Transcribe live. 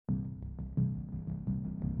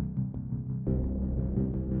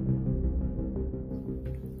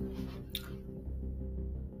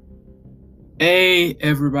Hey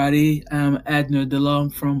everybody, I'm Adner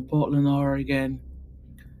DeLong from Portland, Oregon.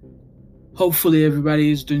 Hopefully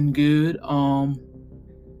everybody is doing good.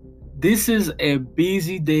 This is a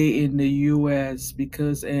busy day in the US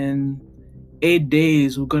because in 8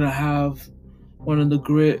 days we're gonna have one of the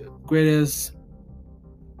greatest,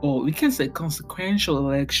 or we can say consequential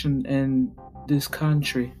election in this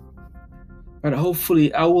country. But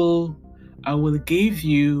hopefully I will give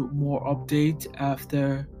you more update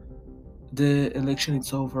after the election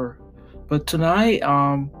is over. But tonight,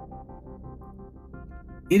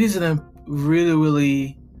 it is a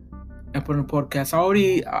really important podcast.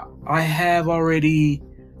 I have already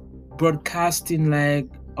broadcasting not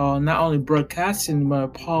only broadcasting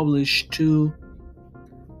but published two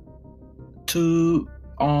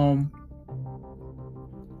um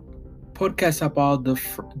podcasts about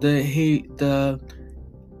the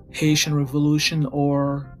Haitian Revolution,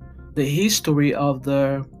 or the history of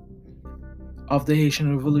the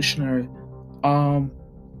Haitian Revolutionary. Um,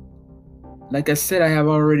 like I said, I have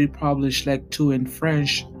already published like two in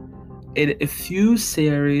French, a few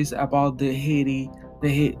series about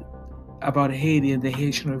about Haiti and the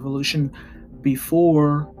Haitian Revolution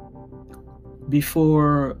before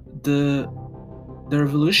before the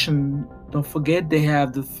revolution. Don't forget they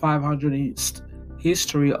have the 500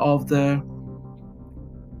 history of the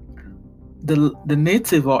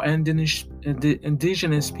native or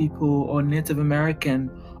indigenous people, or Native American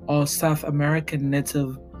or South American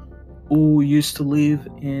native, who used to live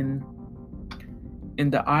in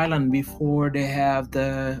the island before they have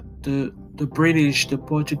the British, the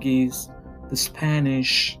Portuguese, the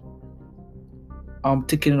Spanish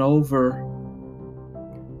taking it over.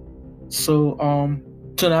 So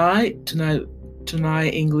tonight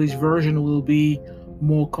English version will be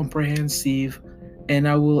more comprehensive, and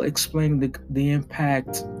I will explain the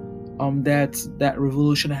impact that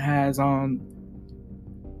revolution has on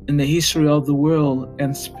in the history of the world,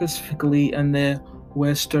 and specifically in the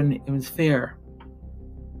Western Hemisphere.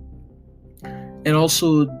 And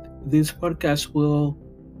also, this podcast will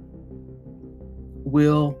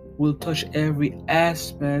touch every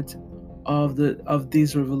aspect of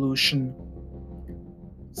this revolution.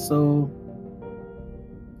 So,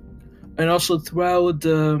 and also throughout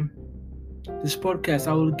this podcast,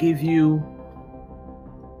 I will give you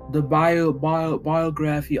the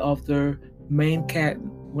biography of the main character.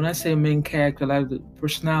 When I say main character, like the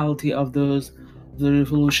personality of the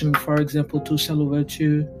revolution. For example, Toussaint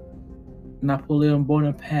Louverture, Napoleon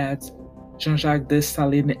Bonaparte, Jean-Jacques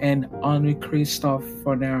Dessalines, and Henri Christophe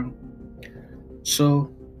for now.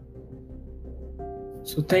 So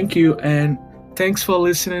thank you, and thanks for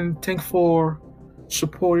listening. Thanks for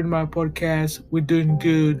supporting my podcast. We're doing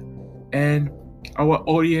good, and our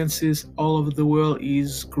audiences all over the world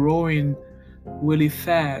is growing really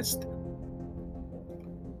fast.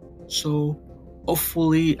 So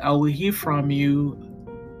hopefully I will hear from you.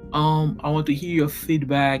 I want to hear your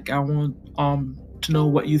feedback. I want to know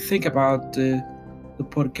what you think about the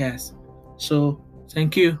podcast. So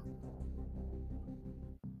thank you.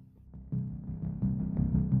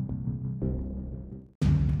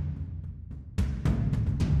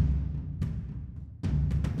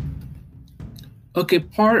 Okay,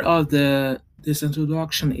 part of the this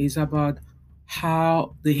introduction is about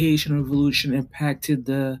how the Haitian Revolution impacted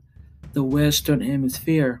the Western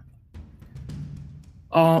Hemisphere.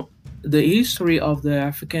 Uh, the history of the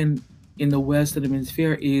African in the Western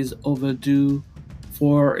Hemisphere is overdue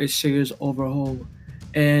for a serious overhaul,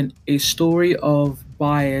 and a story of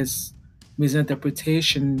bias,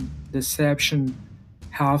 misinterpretation, deception,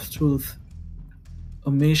 half truth,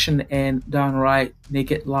 omission, and downright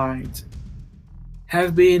naked lies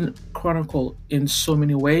have been chronicled in so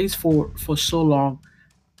many ways for so long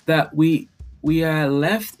that we are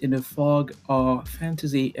left in a fog of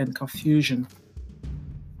fantasy and confusion.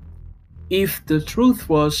 If the truth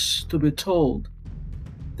was to be told,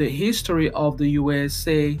 the history of the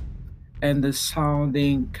USA and the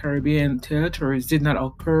surrounding Caribbean territories did not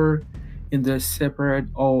occur in the separate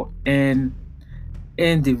or an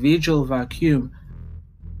individual vacuum,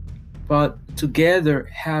 but together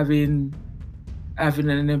having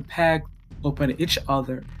an impact upon each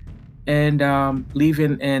other, and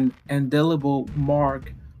leaving an indelible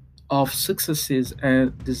mark of successes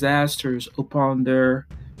and disasters upon their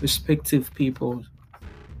respective peoples.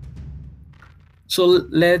 So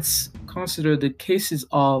let's consider the cases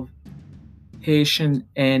of Haitian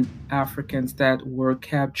and Africans that were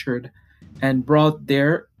captured and brought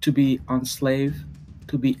there to be enslaved.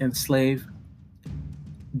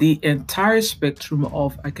 The entire spectrum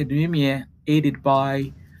of academia, aided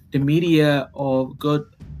by the media of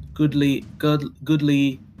goodly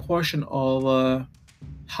portion of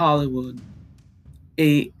Hollywood,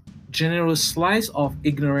 a generous slice of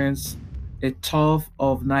ignorance, a touch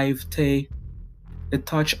of naivete, a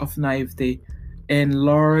touch of naivety, and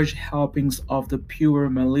large helpings of the pure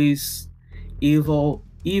malice, evil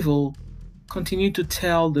continue to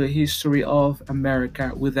tell the history of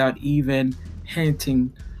America without even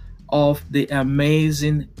hinting of the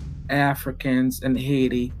amazing Africans in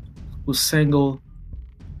Haiti who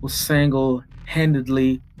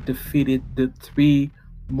single-handedly defeated the three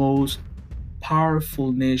most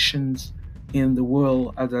powerful nations in the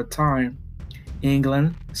world at that time: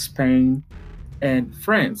 England, Spain, and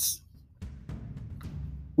France.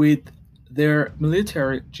 With their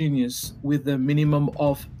military genius, with the minimum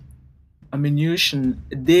of ammunition,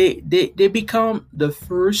 they become the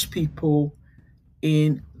first people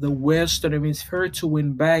in the Western Hemisphere to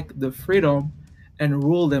win back the freedom and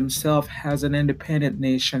rule themselves as an independent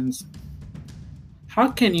nations.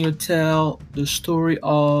 How can you tell the story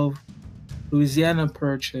of Louisiana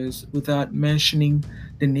Purchase without mentioning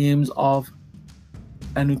the names of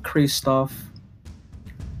Anu Christophe,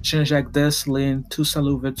 Jean-Jacques Dessalines, Toussaint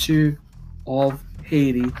Louverture of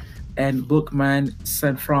Haiti, and Bookman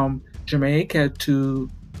sent from Jamaica to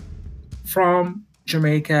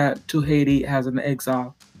Haiti as an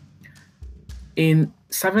exile. In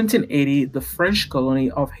 1780, the French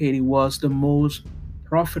colony of Haiti was the most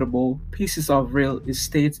profitable pieces of real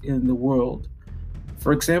estate in the world.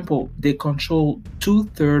 For example, they controlled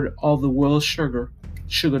two-thirds of the world's sugar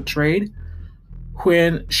trade.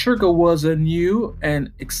 When sugar was a new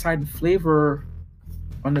and exciting flavor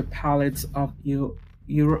on the palates of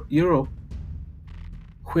Europe,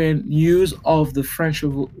 when news of the French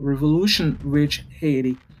Revolution reached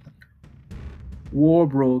Haiti, war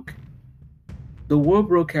broke. The war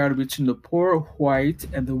broke out between the poor white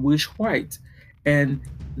and the rich white, and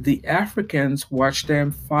the Africans watched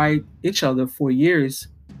them fight each other for years.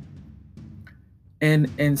 And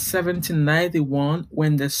in 1791,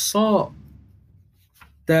 when they saw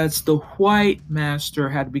that the white master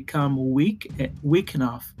had become weak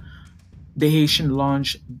enough, the Haitian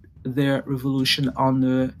launched their revolution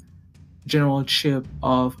under generalship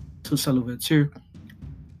of Toussaint Louverture.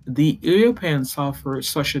 The Europeans suffered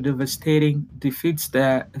such a devastating defeat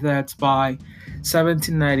that by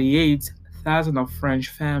 1798, thousands of French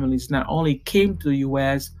families not only came to the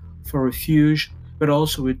US for refuge, but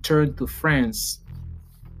also returned to France.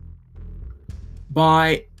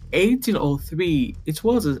 By 1803, it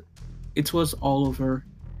was all over.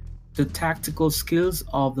 The tactical skills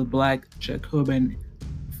of the Black Jacobin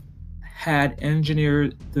had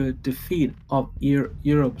engineered the defeat of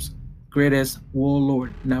Europe's greatest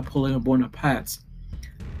warlord, Napoleon Bonaparte,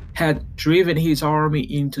 had driven his army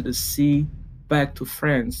into the sea back to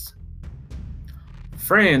France.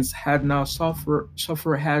 France had now suffered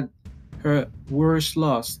her worst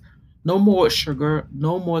loss. No more sugar,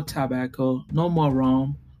 no more tobacco, no more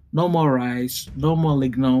rum, no more rice, no more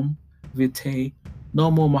lignum vitae,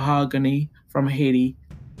 no more mahogany from Haiti.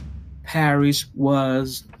 Paris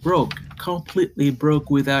was broke, completely broke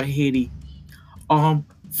without Haiti.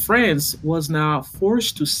 France was now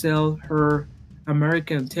forced to sell her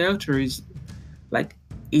American territories, like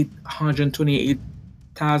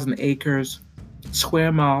 828,000 acres,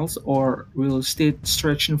 square miles, or real estate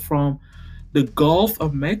stretching from the Gulf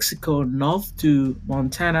of Mexico north to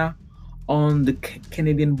Montana on the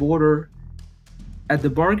Canadian border at the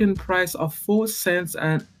bargain price of 4 cents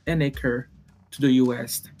an acre to the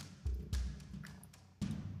US.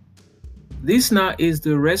 This now is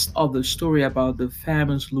the rest of the story about the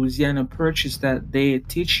famous Louisiana Purchase that they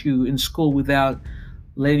teach you in school without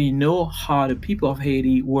letting you know how the people of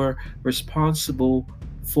Haiti were responsible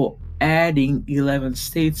for adding 11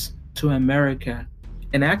 states to America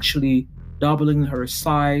and actually doubling her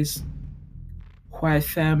size. White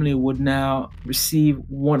family would now receive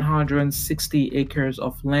 160 acres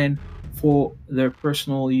of land for their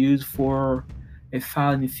personal use for a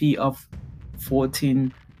filing fee of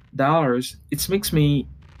 $14. It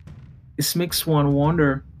makes one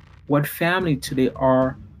wonder what family today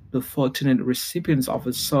are the fortunate recipients of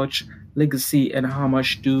a such legacy and how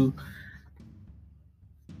much do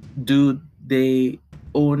they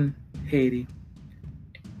own Haiti?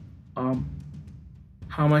 Um,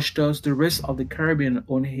 how much does the rest of the Caribbean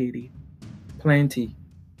own Haiti? Plenty.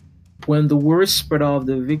 When the word spread of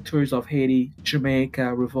the victories of Haiti,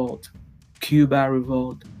 Jamaica revolt, Cuba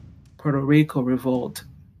revolt, Puerto Rico revolt,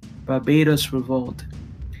 Barbados revolt,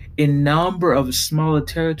 a number of smaller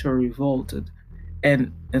territories revolted,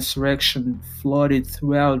 and insurrection flooded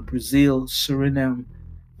throughout Brazil, Suriname,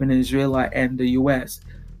 Venezuela, and the US.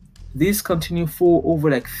 This continued for over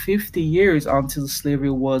like 50 years until slavery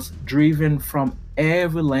was driven from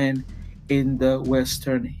every land in the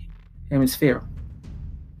Western Hemisphere.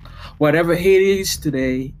 Whatever Haiti is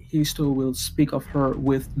today, history will speak of her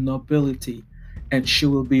with nobility, and she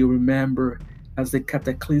will be remembered as the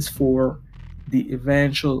catalyst for the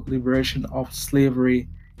eventual liberation of slavery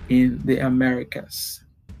in the Americas.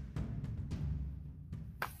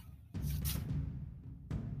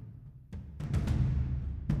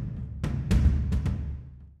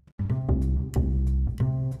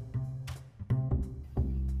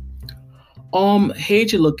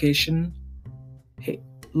 Haiti location,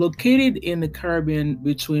 located in the Caribbean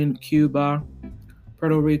between Cuba,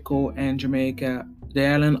 Puerto Rico, and Jamaica, the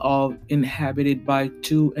island of inhabited by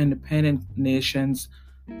two independent nations,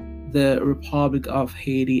 the Republic of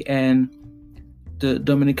Haiti and the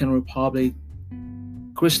Dominican Republic.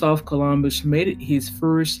 Christophe Columbus made his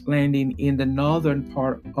first landing in the northern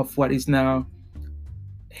part of what is now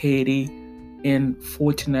Haiti in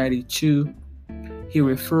 1492. He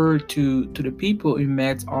referred to the people he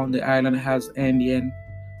met on the island as Indian,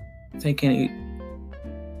 thinking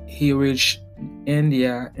he reached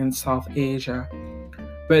India and South Asia.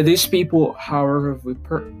 But these people, however,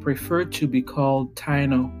 preferred to be called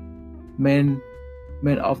Taino, men,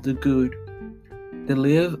 men of the good. They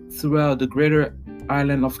lived throughout the greater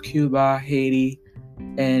island of Cuba, Haiti,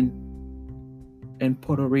 and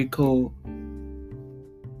Puerto Rico,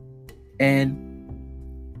 and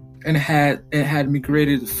had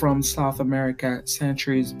migrated from South America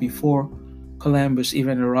centuries before Columbus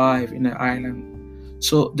even arrived in the island.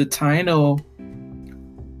 So the Taino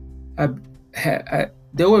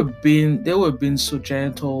they were being so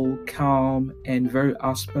gentle, calm, and very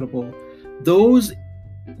hospitable. Those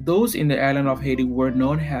those in the island of Haiti were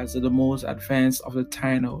known as the most advanced of the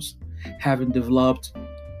Tainos, having developed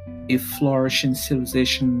a flourishing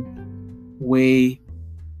way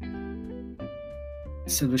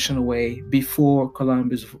civilization way before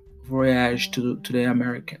Columbus voyage to the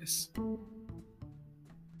Americas.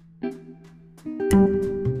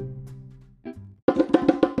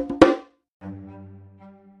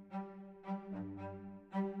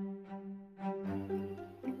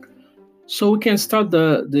 So we can start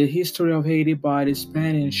the history of Haiti by the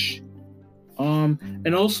Spanish.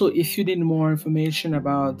 And also, if you need more information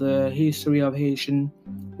about the history of Haitian,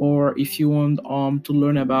 or if you want to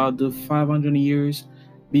learn about the 500 years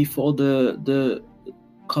before the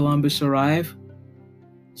Columbus arrived,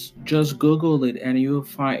 just Google it and you'll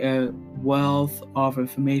find a wealth of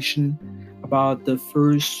information about the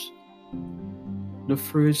first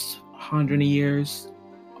 100 years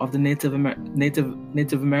of the Native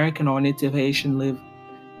American or Native Haitian live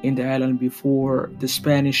in the island before the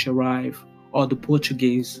Spanish arrive, or the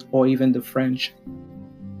Portuguese, or even the French.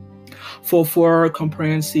 For a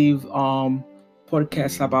comprehensive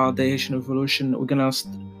podcast about the Haitian Revolution, we're gonna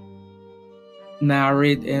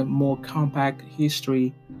narrate a more compact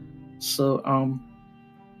history. So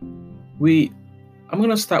we I'm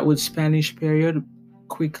gonna start with Spanish period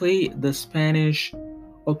quickly. The Spanish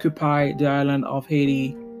occupied the island of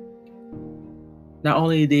Haiti. Not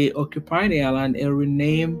only they occupy the island, they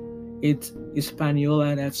rename it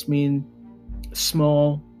Hispaniola. That's mean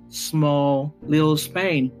small little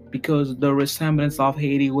Spain, because the resemblance of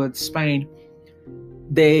Haiti with Spain.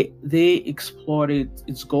 They exploited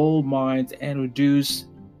its gold mines and reduced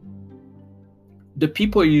the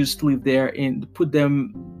people who used to live there and put the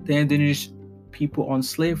indigenous people on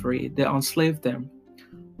slavery. They enslaved them.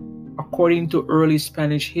 According to early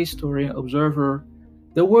Spanish historian observer,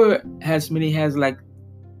 there were as many as like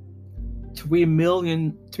 3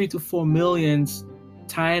 to 4 millions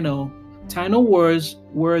Taino. Taino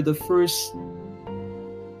were the first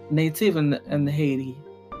native in Haiti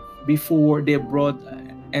before they brought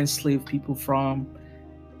enslaved people from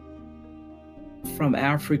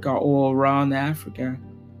Africa or around Africa.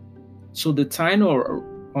 So the Taino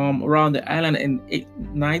around the island in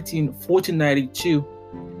 1492,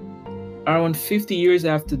 around 50 years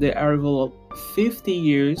after the arrival of 50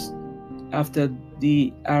 years after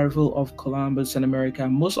the arrival of Columbus in America,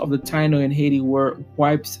 most of the Taino in Haiti were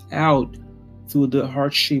wiped out through the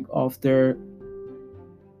hardship of their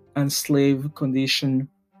enslaved condition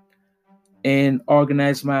and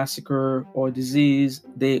organized massacre or disease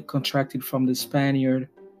they contracted from the Spaniard.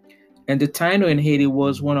 And the Taino in Haiti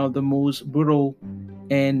was one of the most brutal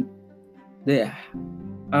and the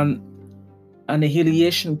an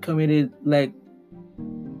annihilation committed, like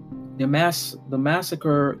the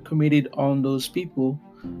massacre committed on those people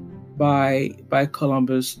by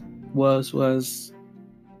Columbus was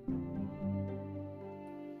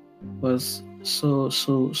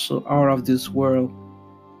so out of this world.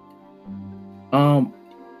 Um,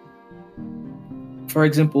 for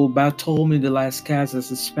example, Bartolome de las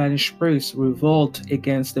Casas, a Spanish priest, revolt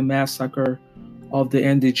against the massacre of the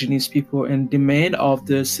indigenous people and demand of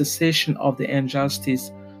the cessation of the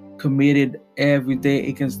injustice committed every day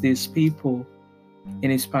against these people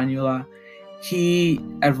in Hispaniola. He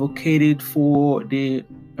advocated for the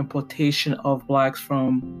importation of blacks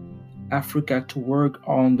from Africa to work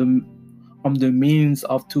on the means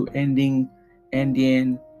of to ending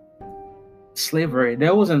Indian slavery.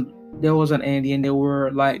 There was an Indian. There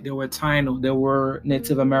were Taino. There were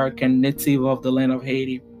Native American, native of the land of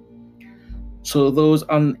Haiti. So those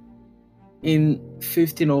on in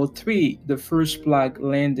 1503, the first black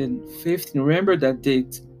landed 15. Remember that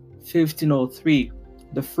date, 1503,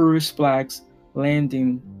 the first blacks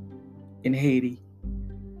landing in Haiti.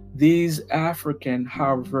 These African,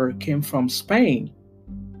 however, came from Spain.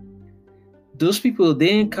 Those people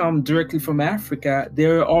didn't come directly from Africa. They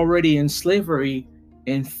were already in slavery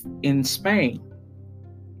in Spain,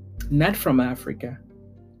 not from Africa.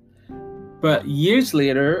 But years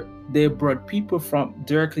later, they brought people from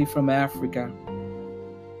directly from Africa.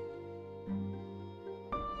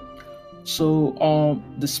 So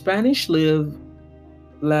the Spanish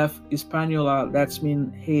left Hispaniola, that's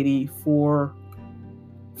mean Haiti, for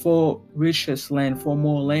richest land, for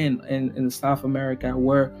more land in South America,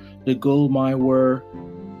 where the gold mine were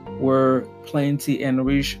plenty and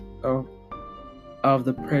rich of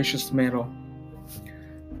the precious metal.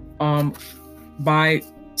 Um, by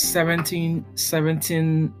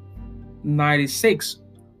 1796,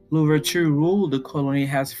 Louverture ruled the colony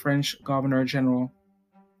as French Governor General.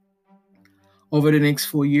 Over the next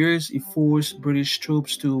 4 years, he forced British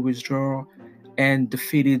troops to withdraw and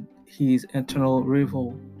defeated his internal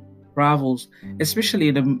rivals,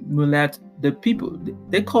 especially the people.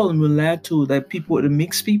 They call them mulatto, the people, the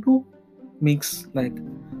mixed people, mix like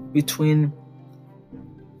between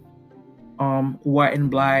white and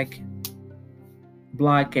black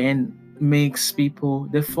and mixed people.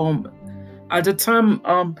 They form at the time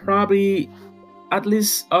probably at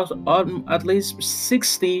least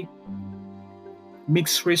 60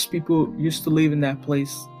 mixed race people used to live in that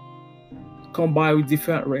place, combined with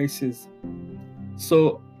different races.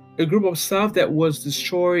 So a group of South that was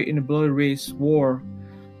destroyed in the Bloody Race War.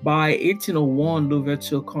 By 1801,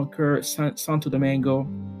 Louverture conquered Santo Domingo,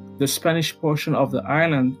 the Spanish portion of the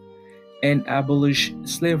island, and abolished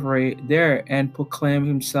slavery there and proclaimed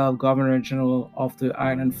himself Governor General of the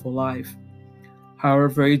island for life.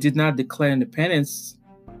 However, he did not declare independence,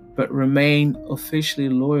 but remained officially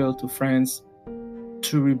loyal to France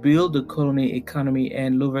to rebuild the colony economy,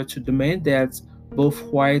 and Louverture demanded that both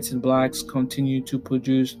whites and blacks continue to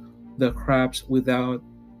produce the crops without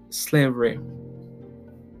slavery.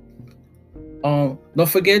 Don't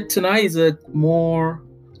forget, tonight is a more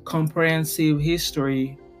comprehensive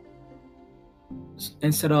history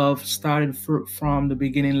instead of starting from the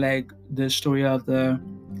beginning, like the story of the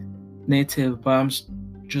native. But I'm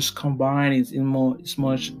just combining it in more.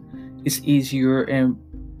 It's easier and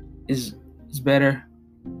is better.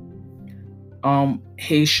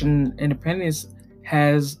 Haitian independence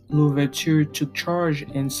has Louverture took charge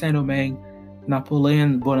in Saint-Domingue.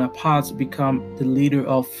 Napoleon Bonaparte became the leader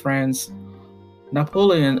of France.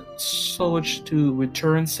 Napoleon sought to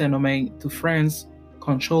return Saint-Domingue to France,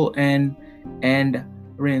 control and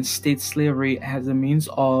reinstate slavery as a means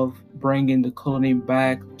of bringing the colony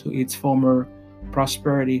back to its former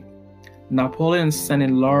prosperity. Napoleon sent a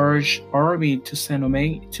large army to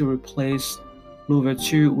Saint-Domingue to replace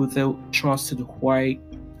Louverture with a trusted white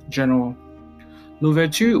general.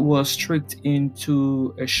 Louverture was tricked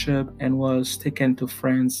into a ship and was taken to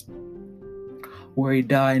France, where he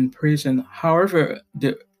died in prison. However,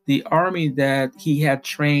 the army that he had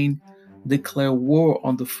trained declared war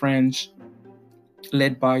on the French,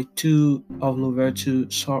 led by two of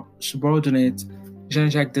Louverture's subordinates,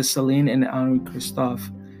 Jean-Jacques Dessalines and Henri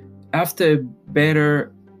Christophe. After a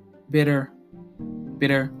bitter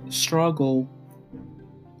struggle,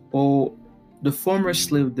 or the former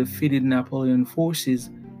slave defeated Napoleon forces,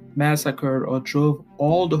 massacred or drove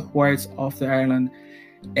all the whites off the island,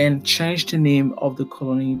 and changed the name of the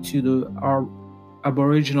colony to the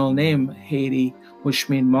Aboriginal name Haiti, which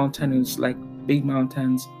means mountainous, like big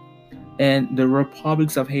mountains. And the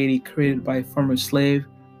republics of Haiti, created by former slave,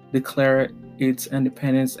 declared its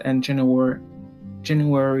independence on January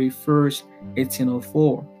 1st,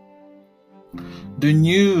 1804. The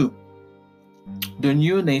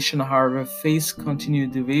new nation, however, faced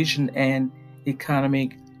continued division and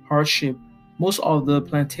economic hardship. Most of the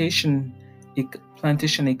plantation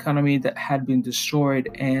economy that had been destroyed,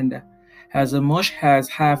 and as much as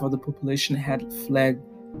half of the population had fled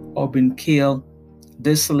or been killed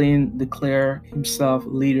Dessalines declared himself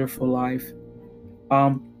leader for life,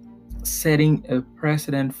 um, setting a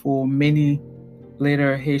precedent for many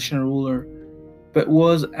later Haitian rulers, but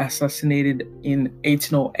was assassinated in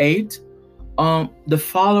 1808. The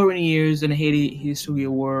following years in Haiti history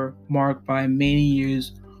were marked by many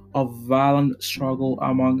years of violent struggle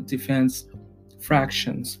among defense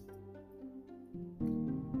fractions.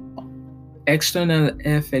 External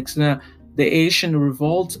effects. Now, the Haitian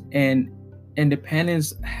revolt and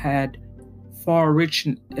independence had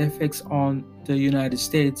far-reaching effects on the United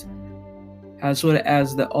States, as well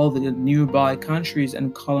as all the nearby countries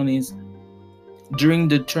and colonies. During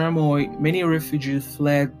the turmoil, many refugees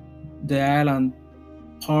fled the island,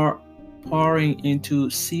 pouring into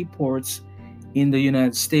seaports in the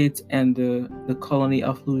United States and the colony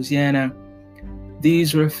of Louisiana.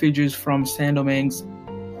 These refugees from Saint Domingue's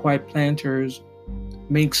white planters,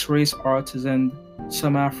 mixed race artisans,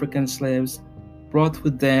 some African slaves, brought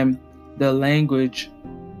with them the language,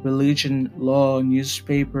 religion, law,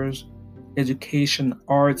 newspapers, education,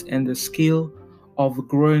 arts, and the skill of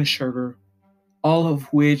growing sugar, all of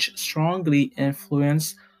which strongly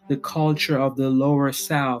influenced the culture of the Lower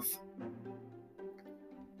South.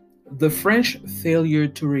 The French failure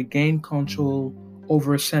to regain control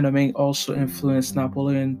over Saint Domingue also influenced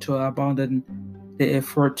Napoleon to abandon the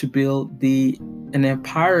effort to build an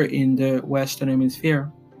empire in the Western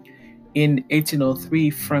Hemisphere. In 1803,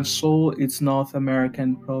 France sold its North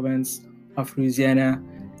American province of Louisiana,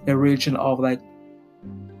 a region of like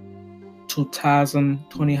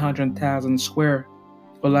 200,000 square,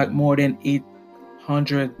 or like more than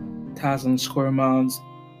 800,000 square miles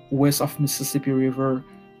west of Mississippi River,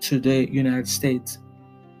 to the United States.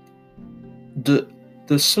 The,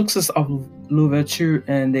 the success of Louverture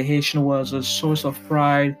and the Haitian was a source of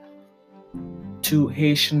pride to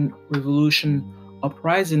Haitian Revolution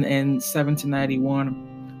uprising in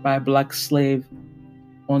 1791 by black slave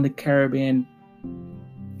on the Caribbean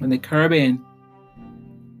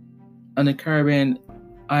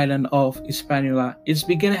island of Hispaniola. It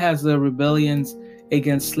began as a rebellion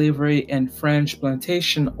against slavery and French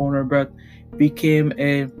plantation owner, but became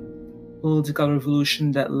a political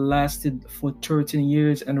revolution that lasted for 13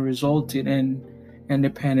 years and resulted in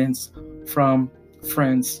independence from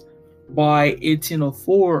France. By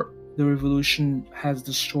 1804, the revolution has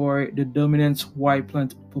destroyed the dominant white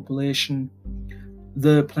population,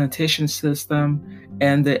 the plantation system,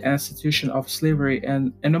 and the institution of slavery,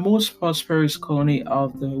 and in the most prosperous colony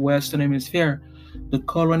of the Western Hemisphere. The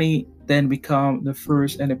colony then became the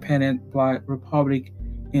first independent black republic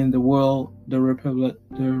in the world, the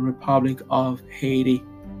Republic of Haiti.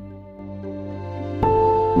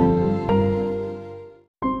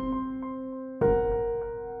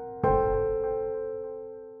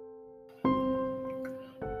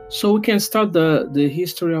 So we can start the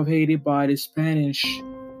history of Haiti by the Spanish.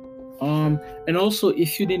 And also,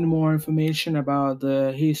 if you need more information about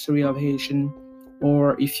the history of Haitian,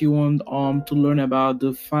 or if you want to learn about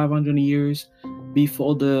the 500 years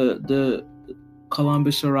before the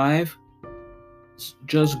Columbus arrived,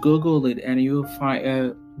 just Google it and you'll find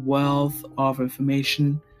a wealth of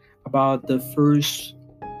information about the first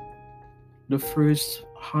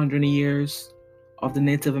 100 years of the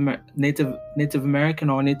Native American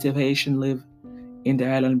or Native Haitian live in the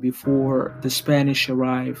island before the Spanish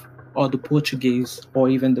arrive, or the Portuguese, or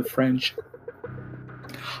even the French.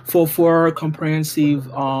 For a comprehensive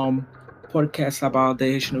podcast about the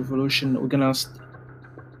Haitian Revolution, we're gonna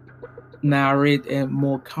narrate a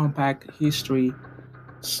more compact history.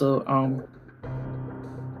 So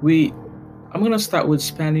we I'm gonna start with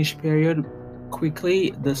Spanish period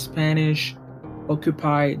quickly. The Spanish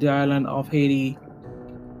occupied the island of Haiti.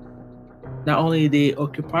 Not only they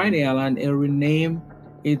occupied the island, they renamed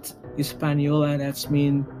it Hispaniola. That's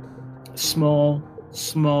mean small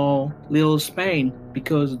little Spain,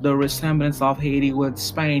 because the resemblance of Haiti with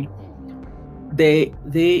Spain. They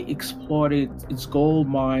exploited its gold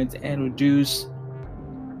mines and reduced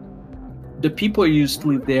the people who used to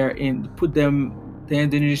live there and put the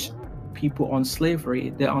indigenous people on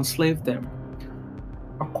slavery. They enslaved them.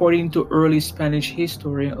 According to early Spanish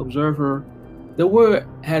historian observer, there were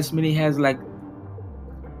as many as like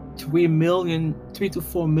 3 to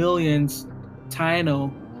 4 million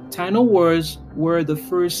Taino. Taino were the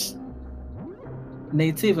first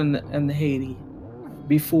native in Haiti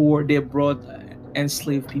before they brought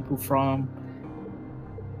enslaved people from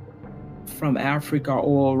Africa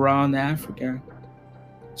or around Africa.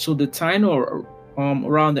 So the Taino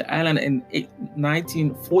around the island in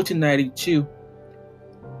 1492,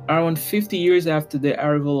 around 50 years after the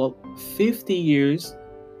arrival of 50 years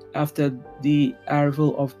After the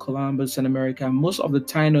arrival of Columbus in America, most of the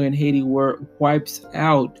Taino in Haiti were wiped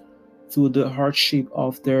out through the hardship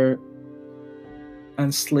of their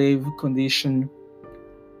enslaved condition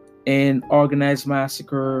and organized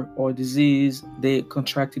massacre or disease they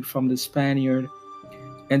contracted from the Spaniard.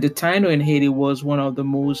 And the Taino in Haiti was one of the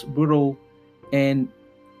most brutal and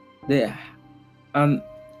the an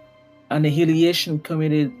annihilation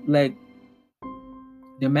committed, like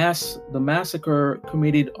the massacre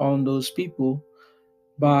committed on those people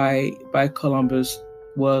by Columbus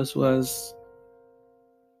was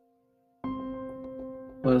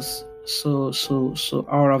so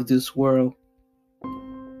out of this world.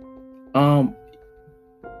 Um,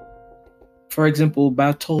 for example,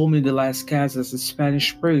 Bartolome de las Casas, a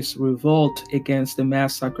Spanish priest, revolt against the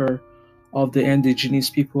massacre of the indigenous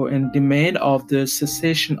people and demand of the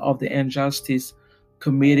cessation of the injustice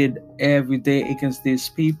committed every day against these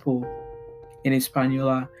people in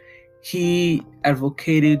Hispaniola. He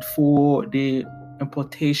advocated for the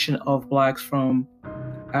importation of blacks from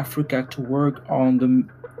Africa to work on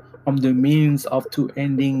the means of to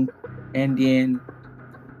ending Indian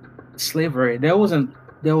slavery. There wasn't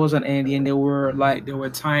Indian. They were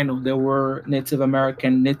Taino. They were Native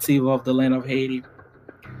American, native of the land of Haiti.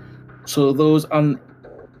 So those on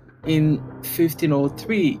in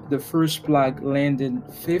 1503, the first black landed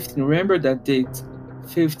 15. Remember that date,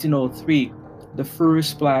 1503, the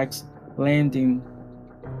first blacks landing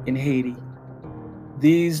in Haiti.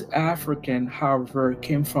 These African, however,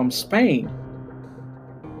 came from Spain.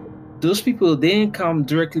 Those people didn't come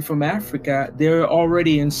directly from Africa. They're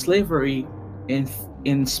already in slavery in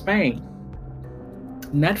in Spain,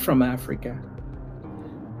 not from Africa.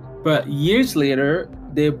 But years later,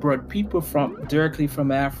 they brought people from directly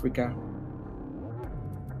from Africa.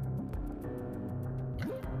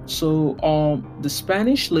 So the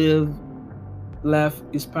Spanish left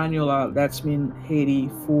Hispaniola, that's mean Haiti,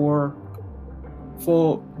 for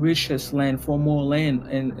richest land, for more land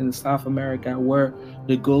in South America, where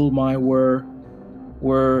the gold mine were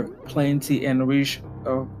plenty and rich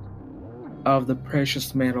of the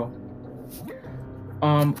precious metal.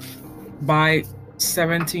 Um, by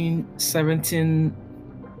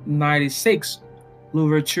 1796,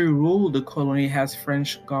 Louverture ruled the colony as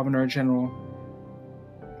French Governor General.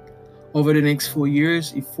 Over the next 4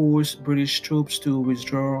 years, he forced British troops to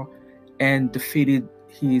withdraw and defeated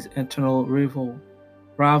his internal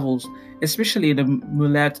rivals, especially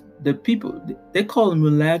the people they call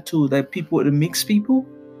mulatto, the people, the mixed people,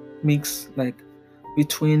 mix like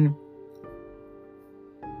between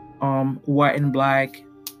white and black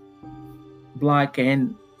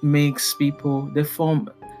and mixed people. They form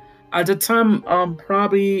at the time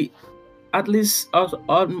probably at least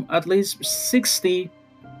 60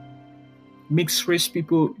 mixed race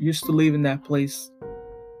people used to live in that place,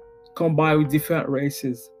 combined with different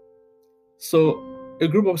races. So a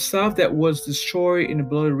group of South that was destroyed in the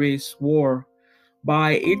Bloody Race War.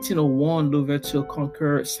 By 1801, Louverture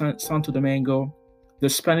conquered Santo Domingo, the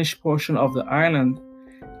Spanish portion of the island,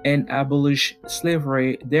 and abolished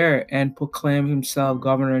slavery there and proclaimed himself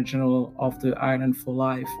Governor General of the island for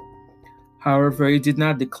life. However, he did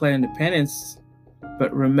not declare independence,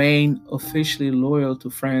 but remained officially loyal to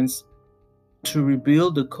France to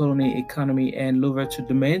rebuild the colony economy, and Louverture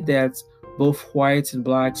demanded that both whites and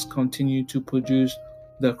blacks continue to produce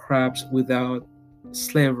the crops without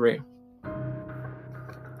slavery.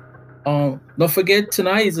 Don't forget,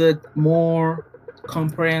 tonight is a more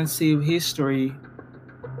comprehensive history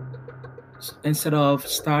instead of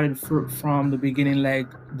starting from the beginning, like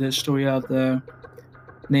the story of the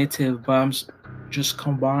native. But I'm just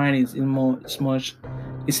combining it in more.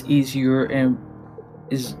 It's easier and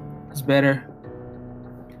is better.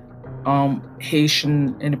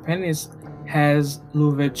 Haitian independence has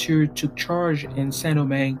Louverture took charge in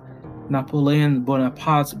Saint-Domingue. Napoleon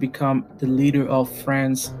Bonaparte became the leader of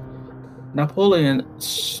France. Napoleon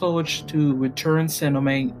sought to return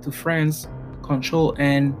Saint-Domingue to France, control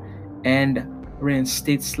and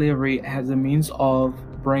reinstate slavery as a means of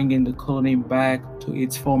bringing the colony back to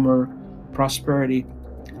its former prosperity.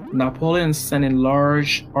 Napoleon sent a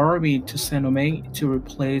large army to Saint-Domingue to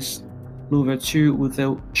replace Louverture with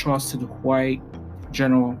a trusted white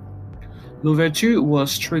general. Louverture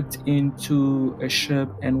was tricked into a ship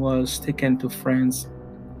and was taken to France,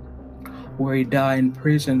 where he died in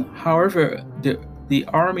prison. However, the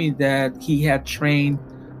army that he had trained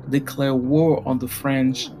declared war on the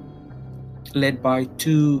French, led by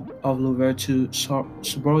two of Louverture's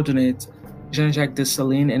subordinates, Jean-Jacques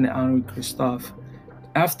Dessalines and Henri Christophe.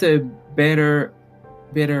 After a bitter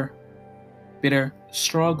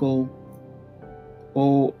struggle,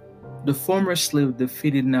 or The former slave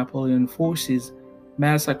defeated Napoleon forces,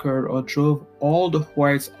 massacred or drove all the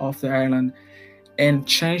whites off the island, and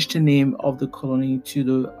changed the name of the colony to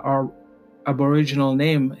the Aboriginal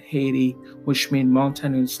name Haiti, which means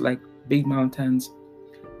mountainous, like big mountains.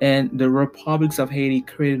 And the republics of Haiti,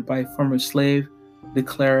 created by former slave,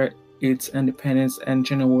 declared its independence on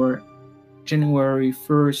January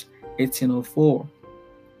 1st, 1804.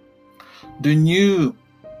 The new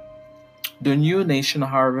the new nation,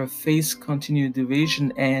 however, faced continued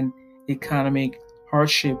division and economic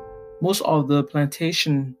hardship. Most of the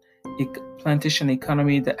plantation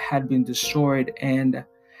economy that had been destroyed, and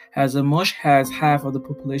as much as half of the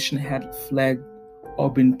population had fled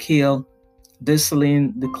or been killed,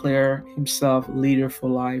 Dessalines declared himself leader for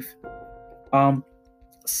life, um,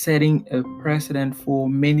 setting a precedent for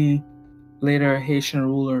many later Haitian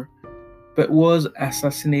rulers, but was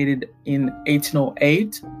assassinated in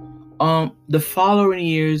 1808. The following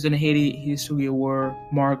years in Haiti history were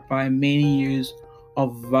marked by many years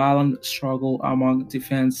of violent struggle among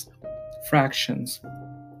defense fractions.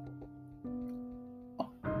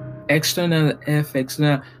 External effects.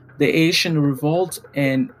 Now, the Haitian revolt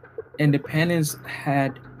and independence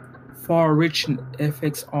had far-reaching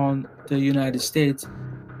effects on the United States,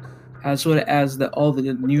 as well as all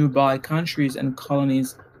the nearby countries and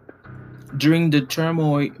colonies. During the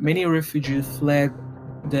turmoil, many refugees fled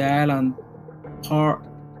the island, pour,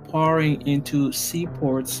 pouring into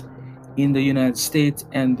seaports in the United States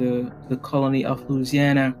and the colony of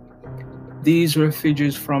Louisiana. These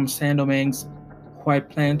refugees from Saint Domingue's, white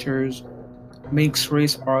planters, mixed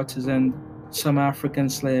race artisans, some African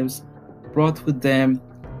slaves, brought with them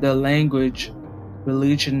the language,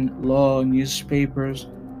 religion, law, newspapers,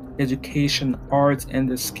 education, arts, and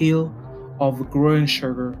the skill of growing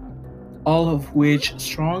sugar, all of which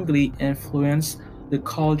strongly influenced the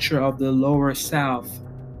culture of the Lower South.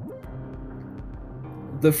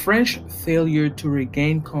 The French failure to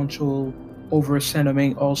regain control over Saint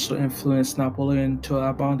Domingue also influenced Napoleon to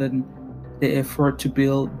abandon the effort to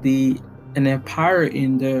build an empire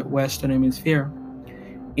in the Western Hemisphere.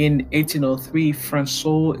 In 1803, France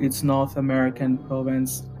sold its North American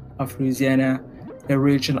province of Louisiana, a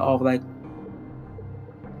region of like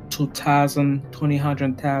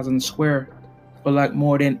 2,000 square, or like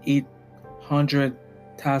more than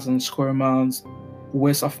 800,000 square miles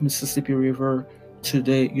west of Mississippi River, to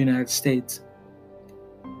the United States.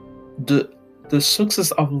 The, the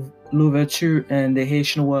success of Louverture and the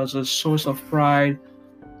Haitian was a source of pride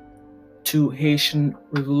to Haitian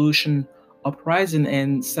Revolution uprising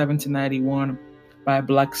in 1791 by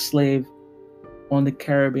black slave on the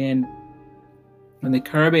Caribbean on the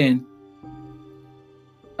Caribbean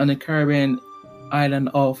on the Caribbean island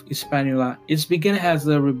of Hispaniola. It began as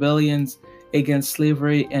a rebellion against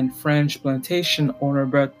slavery and French plantation owner,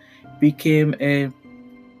 but became a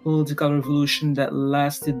political revolution that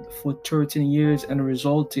lasted for 13 years and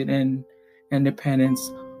resulted in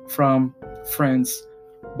independence from France.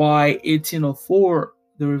 By 1804,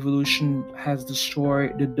 the revolution has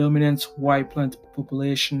destroyed the dominant white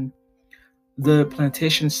population, the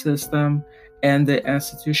plantation system, and the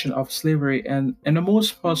institution of slavery. And in the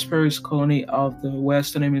most prosperous colony of the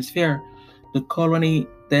Western Hemisphere, the colony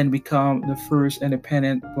then became the first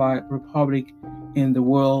independent black republic in the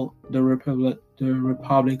world, the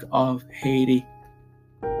Republic of Haiti.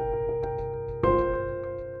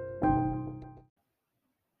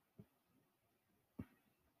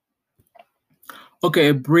 Okay,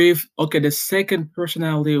 a brief. Okay, the second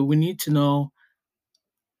personality we need to know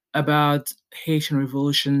about Haitian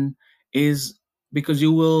Revolution is, because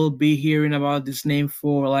you will be hearing about this name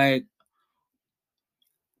for like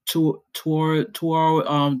throughout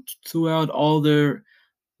all the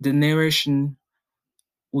narration.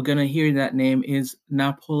 We're gonna hear that name is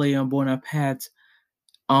Napoleon Bonaparte.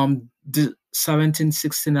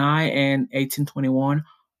 1769 and 1821,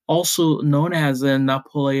 also known as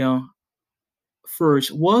Napoleon I,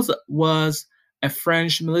 was a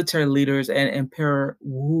French military leader and emperor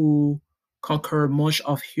who conquered much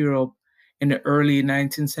of Europe in the early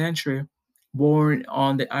 19th century. Born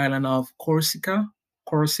on the island of Corsica,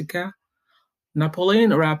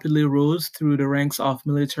 Napoleon rapidly rose through the ranks of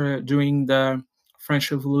military during the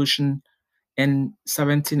French Revolution in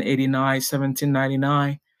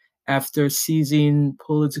 1789-1799, after seizing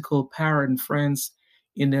political power in France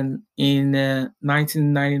in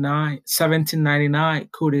 1799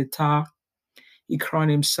 coup d'état. He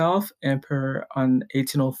crowned himself emperor in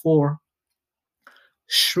 1804.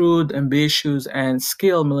 Shrewd, ambitious, and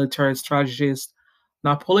skilled military strategist,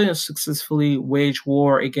 Napoleon successfully waged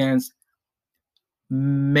war against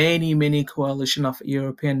many coalition of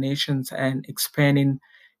European nations and expanding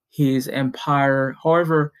his empire.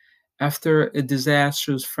 However, after a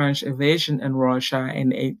disastrous French invasion in Russia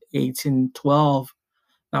in 1812,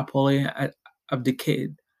 Napoleon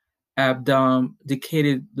abdicated,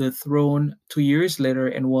 abdicated the throne 2 years later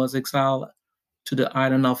and was exiled to the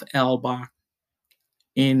island of Elba.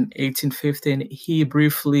 In 1815, he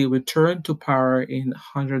briefly returned to power in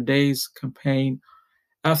Hundred Days campaign.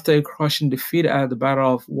 After a crushing defeat at the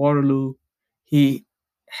Battle of Waterloo, he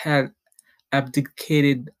had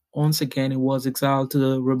abdicated once again and was exiled to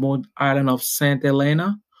the remote island of Saint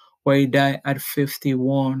Helena, where he died at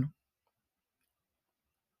 51.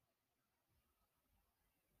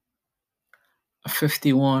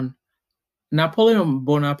 51. Napoleon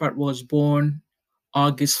Bonaparte was born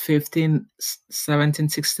August 15,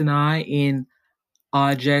 1769 in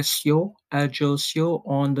Ajaccio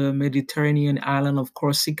on the Mediterranean island of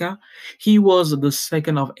Corsica. He was the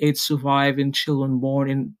second of eight surviving children born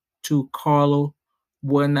into Carlo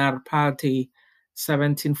Buonaparte,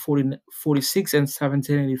 1746 and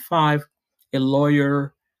 1785, a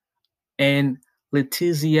lawyer, and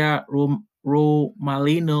Letizia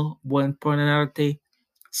Romalino Buonaparte,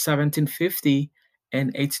 1750 and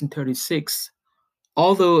 1836.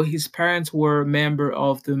 Although his parents were members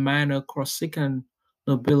of the minor Corsican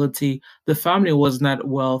nobility, the family was not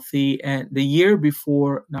wealthy, and the year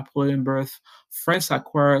before Napoleon's birth, France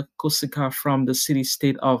acquired Corsica from the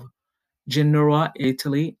city-state of Genoa,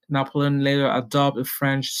 Italy. Napoleon later adopted a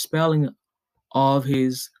French spelling of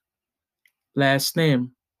his last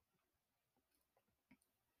name,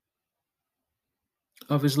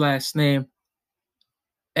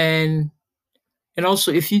 and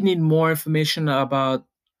also if you need more information about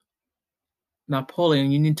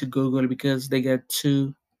Napoleon, you need to Google it because he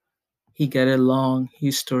got a long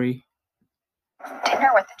history.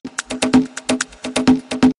 Dinner with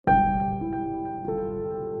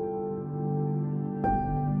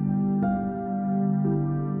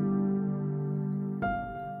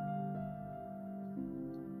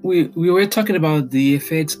we were talking about the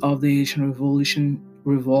effects of the Haitian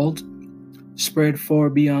revolt spread far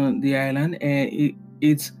beyond the island, and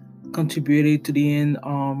it's contributed to the end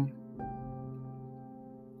of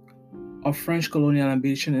French colonial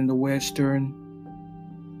ambition in the Western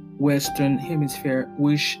Hemisphere,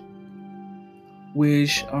 which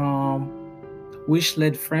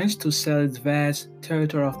led France to sell its vast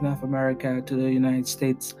territory of North America to the United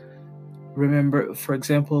States. Remember, for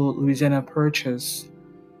example, Louisiana Purchase,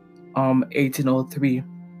 1803,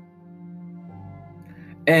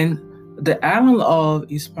 and the island of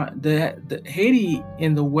the Haiti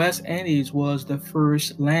in the West Indies was the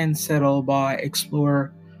first land settled by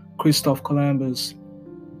explorer Christophe Columbus,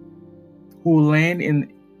 who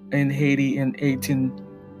landed in Haiti in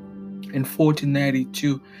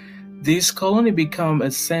 1492. This colony became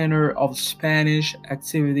a center of Spanish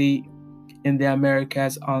activity in the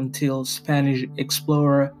Americas until Spanish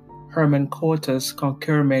explorer Herman Cortes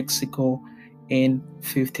conquered Mexico in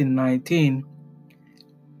 1519.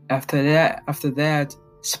 After that,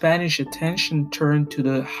 Spanish attention turned to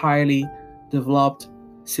the highly developed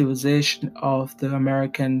civilization of the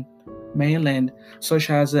American mainland, such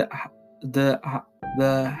as the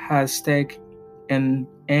Aztec and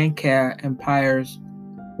Inca empires,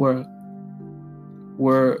 where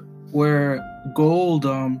gold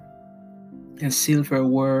and silver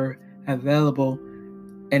were available,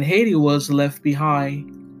 and Haiti was left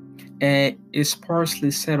behind, a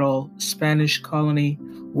sparsely settled Spanish colony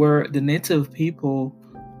where the native people,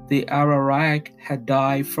 the Arawak, had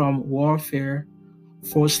died from warfare,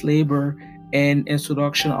 forced labor, and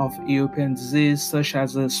introduction of European disease such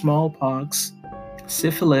as the smallpox,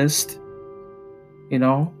 syphilis,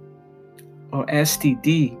 or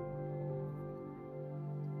STD.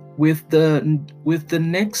 With the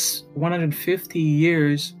next 150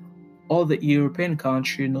 years, all the European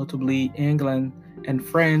countries, notably England and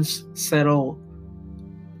France, settled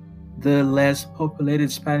the less populated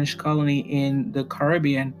Spanish colony in the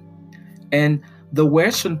Caribbean, and the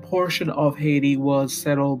western portion of Haiti was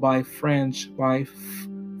settled by French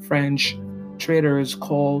traders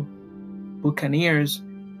called buccaneers,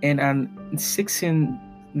 and in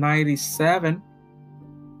 1697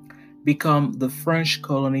 become the French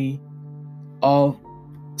colony of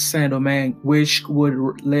Saint-Domingue, which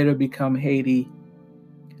would later become Haiti.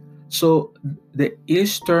 So the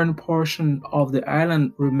eastern portion of the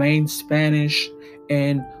island remained Spanish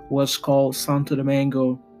and was called Santo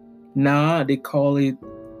Domingo. Now they call it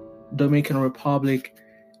Dominican Republic.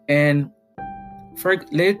 And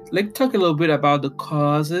let's talk a little bit about the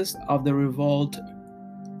causes of the revolution.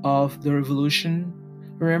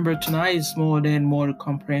 Remember, tonight is more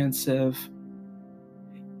comprehensive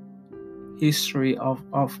history of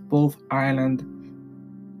both islands.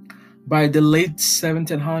 By the late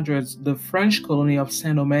 1700s, the French colony of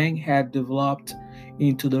Saint-Domingue had developed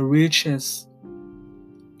into the richest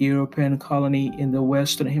European colony in the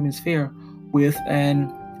Western Hemisphere, with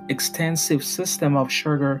an extensive system of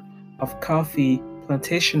sugar, of coffee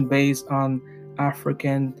plantation based on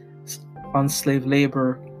African enslaved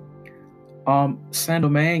labor. Saint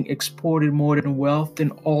Domingue exported more than wealth than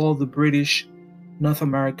all the British North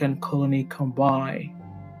American colony combined.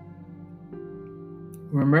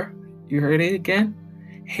 Remember? You heard it again?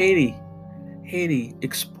 Haiti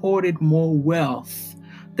exported more wealth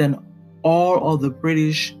than all of the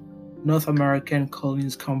British North American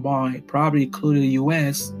colonies combined, probably including the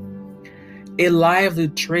US. A lively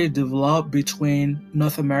trade developed between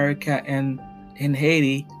North America and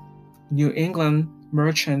Haiti. New England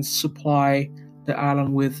merchants supplied the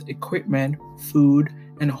island with equipment, food,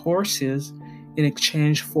 and horses in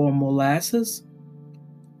exchange for molasses,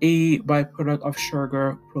 a byproduct of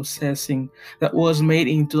sugar processing that was made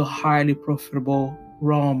into highly profitable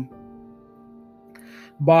rum.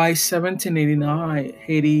 By 1789,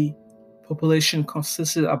 Haiti population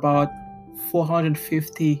consisted about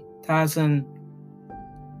 450,000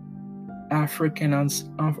 African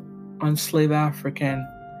enslaved African,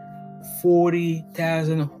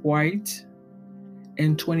 40,000 white,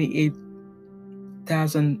 and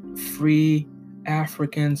 28,000 free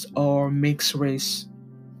Africans or mixed race.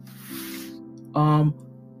 Um,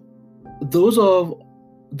 those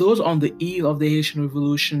on the eve of the Haitian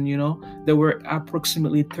Revolution, there were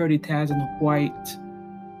approximately 30,000 white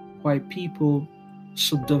people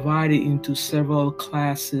subdivided into several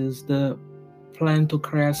classes. The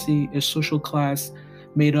plantocracy, a social class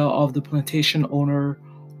made up of the plantation owner,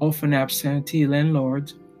 often absentee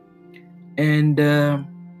landlords, and the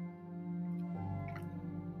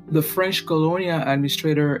French colonial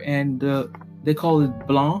administrator, and they call it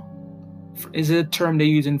blanc. Is it a term they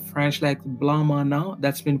use in French, like blanc mana?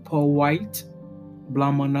 That's been poor white,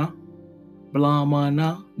 blanc mana, blanc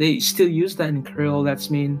mana. They still use that in Creole. That's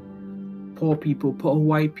mean poor people, poor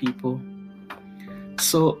white people.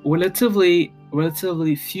 So relatively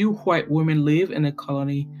few white women live in the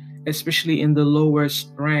colony, especially in the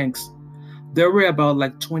lowest ranks. There were about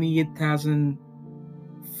like 28,000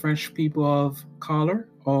 French people of color,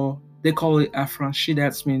 or they call it affranchis.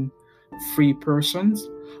 That's mean free persons.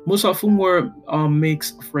 Most of whom were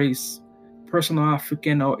mixed race, person of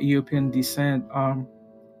African or European descent,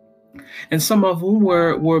 and some of whom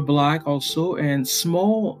were black also, and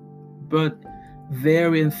small but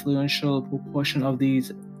very influential proportion of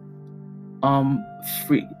these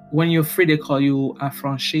free. When you're free, they call you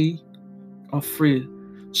affranchi or free.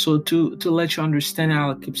 So to let you understand,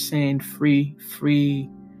 I'll keep saying free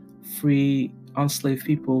enslaved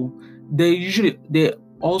people. They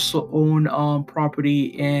also own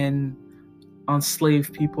property and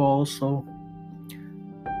enslaved people also.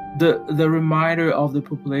 The remainder of the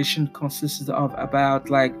population consisted of about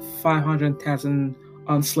like 500,000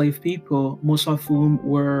 enslaved people, most of whom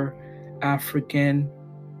were African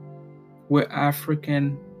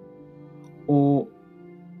or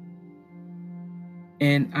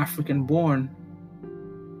and African born.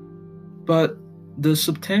 But the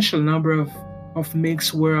substantial number of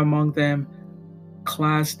mixed were among them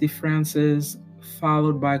class differences,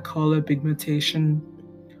 followed by color pigmentation,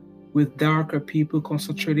 with darker people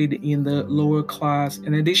concentrated in the lower class.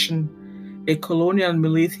 In addition, a colonial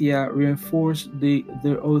militia reinforced the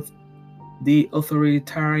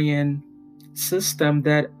authoritarian system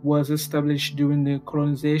that was established during the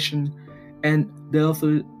colonization, and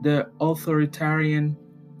the authoritarian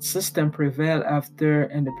system prevailed after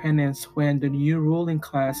independence, when the new ruling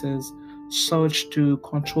classes sought to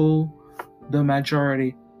control the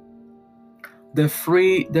majority. The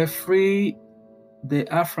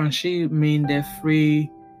affranchis mean the free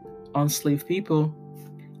enslaved people.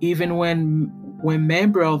 Even when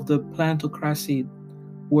members of the plantocracy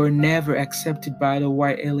were never accepted by the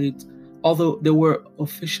white elite, although they were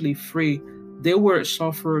officially free, they were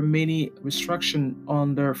suffer many restrictions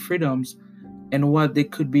on their freedoms and what they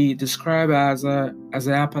could be described as an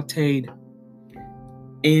apartheid.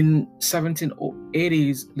 In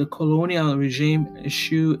 1780s, the colonial regime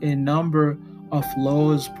issued a number of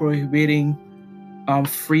laws prohibiting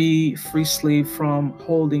free slave from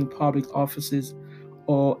holding public offices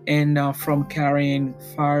and from carrying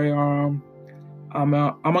firearm,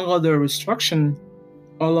 among other restrictions,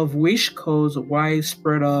 all of which caused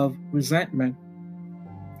widespread of resentment.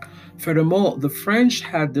 Furthermore, the French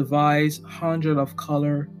had devised hundreds of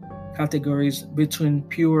color categories between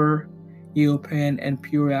pure European and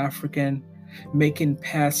pure African, making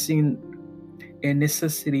passing a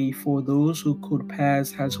necessity for those who could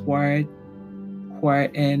pass as white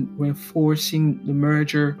and reinforcing the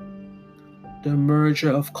merger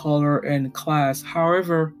of color and class.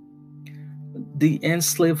 However, the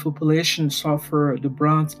enslaved population suffered the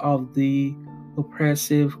brunt of the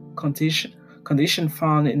oppressive condition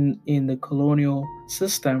found in the colonial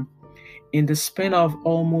system. In the span of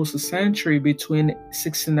almost a century between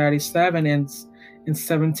 1697 and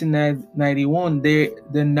 1791,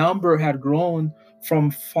 the number had grown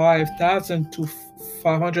from 5,000 to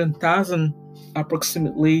 500,000.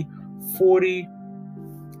 Approximately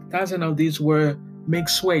 40,000 of these were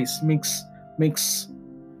mixed mixed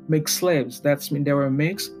slaves. That's mean they were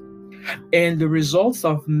mixed, and the results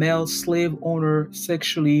of male slave owner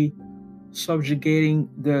sexually subjugating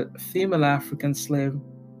the female African slave,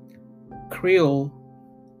 Creole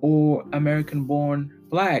or American-born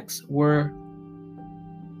blacks were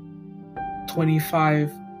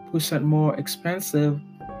 25% more expensive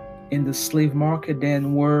in the slave market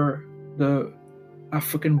than were the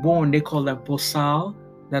African-born. They call that bossal.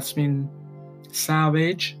 That's mean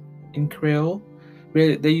savage in Creole.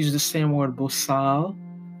 They use the same word bossal,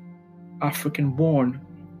 African-born.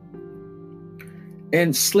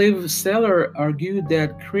 And slave seller argued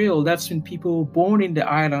that Creole, that's when people born in the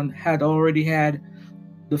island had already had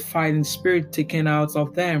the fighting spirit taken out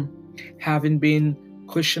of them, having been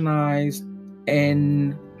Christianized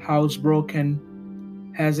and housebroken,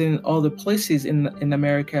 as in other places in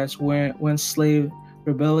Americas when slave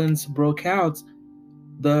rebellions broke out,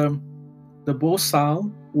 the Bosal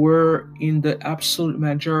were in the absolute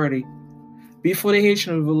majority. Before the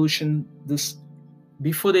Haitian Revolution,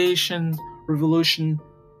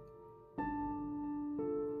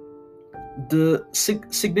 the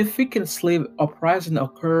significant slave uprising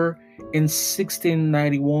occurred in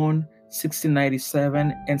 1691,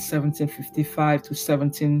 1697, and 1755 to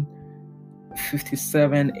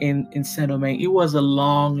 1757 in Saint-Domingue. It was a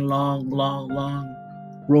long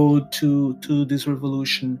road to this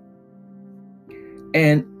revolution.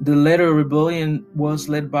 And the later rebellion was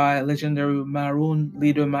led by legendary Maroon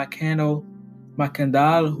leader Macandal,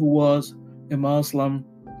 who was a Muslim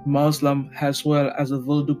as well as a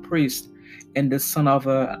voodoo priest and the son of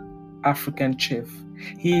an African chief.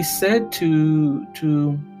 He is said to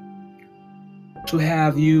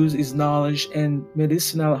have used his knowledge and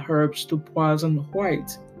medicinal herbs to poison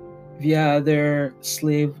whites via their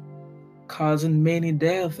slave, causing many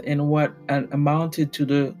deaths in what amounted to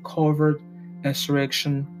the covert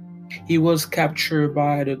insurrection. He was captured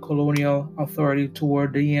by the colonial authority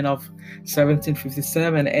toward the end of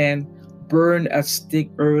 1757 and burned at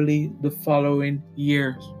stake early the following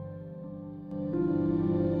year.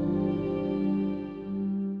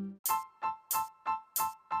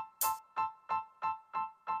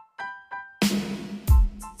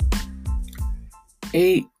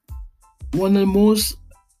 One of the most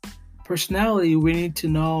personality we need to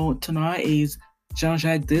know tonight is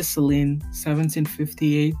Jean-Jacques Dessalines,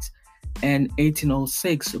 1758 and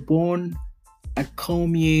 1806, born at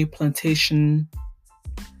Comier Plantation,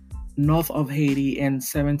 north of Haiti, in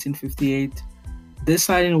 1758.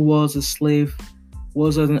 Dessalines was a slave,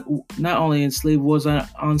 not only a slave, was an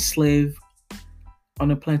enslaved on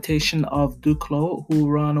the plantation of Duclos, who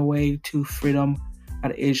ran away to freedom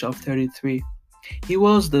at the age of 33. He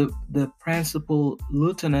was the principal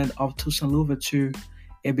lieutenant of Toussaint Louverture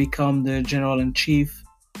and became the general-in-chief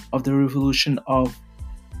of the Revolution of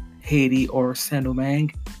Haiti, or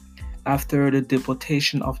Saint-Domingue. After the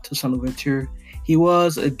deportation of Toussaint Louverture, he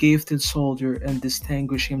was a gifted soldier and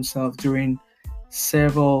distinguished himself during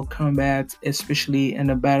several combats, especially in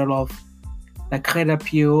the Battle of La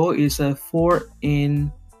Crête-à-Pierrot. Is a fortress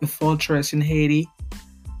in Haiti.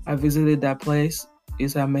 I visited that place.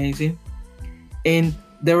 It's amazing. And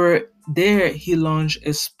there he launched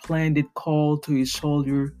a splendid call to his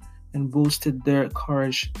soldiers and boosted their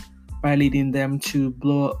courage by leading them to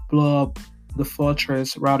blow up the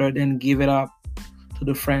fortress rather than give it up to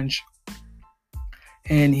the French.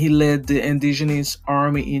 And he led the indigenous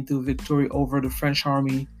army into victory over the French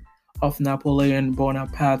army of Napoleon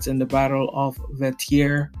Bonaparte in the Battle of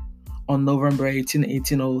Vertières on November 18,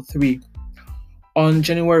 1803. On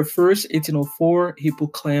January 1st, 1804, he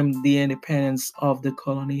proclaimed the independence of the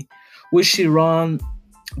colony, which he ran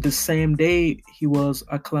the same day he was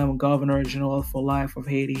acclaimed Governor General for life of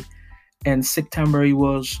Haiti. In September, he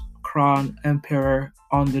was crowned emperor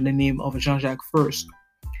under the name of Jean-Jacques I.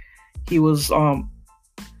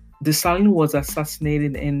 Dessalines was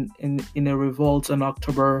assassinated in a revolt in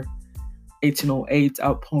October 1808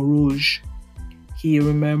 at Pont Rouge. He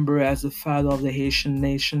remembered as the father of the Haitian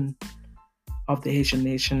nation,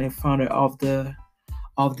 and founder of the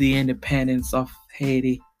of the independence of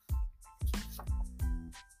Haiti.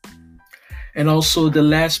 And also the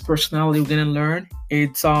last personality we're gonna learn,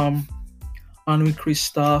 it's Henri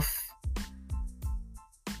Christophe.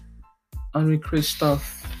 Henri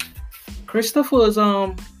Christophe. Christophe was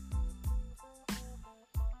Henri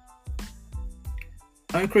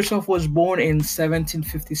Christophe was born in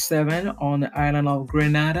 1757 on the island of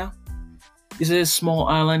Grenada. It's a small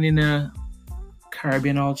island in the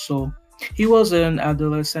Caribbean also. He was an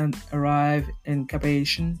adolescent, arrived in Cap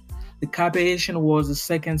Haitian. The Cap Haitian was the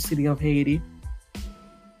second city of Haiti.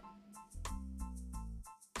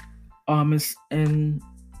 Is in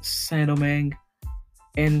Saint Domingue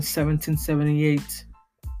in 1778.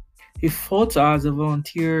 He fought as a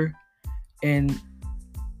volunteer in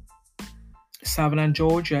Savannah,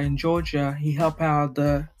 Georgia. In Georgia, he helped out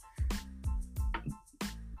the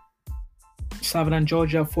Savannah,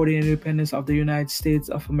 Georgia for the independence of the United States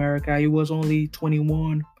of America. He was only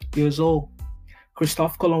 21 years old.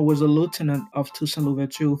 Christophe Colomb was a lieutenant of Toussaint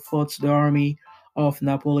Louverture who fought the army of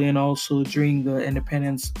Napoleon also during the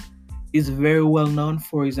independence. He's very well known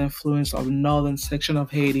for his influence on the northern section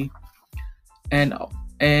of Haiti, and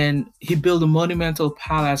he built a monumental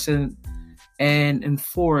palace and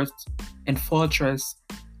fort and fortress,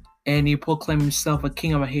 and he proclaimed himself a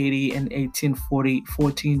king of Haiti in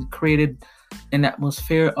 1814, created an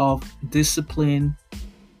atmosphere of discipline,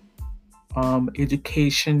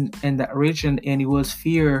 education in that region, and he was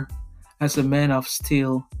feared as a man of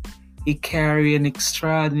steel. He carried an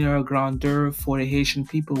extraordinary grandeur for the Haitian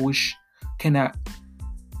people, cannot,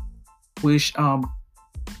 which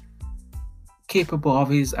capable of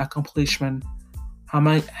his accomplishment.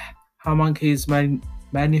 Among his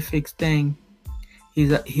magnificent thing, he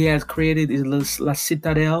has created La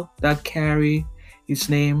Citadelle that carry his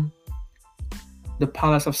name, the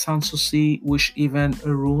Palace of Sanssouci, which even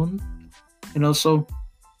a ruin, and also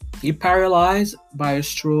he paralyzed by a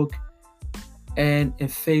stroke and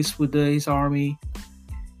faced with his army.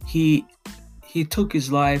 He took his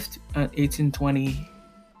life in 1820,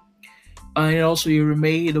 and also he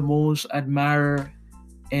remained the most admired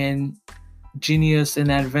and genius and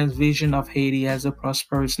advanced vision of Haiti as a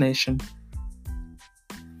prosperous nation.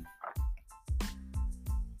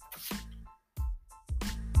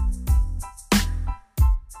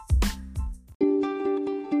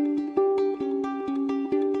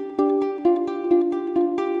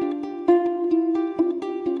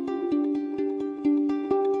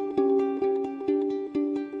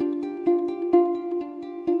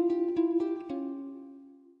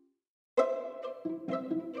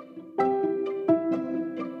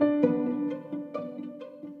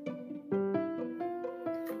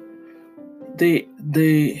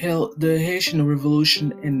 The Haitian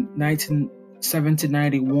Revolution in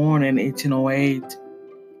 1791 and 1808,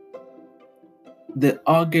 the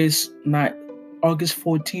August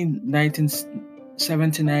 14,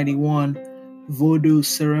 1791 voodoo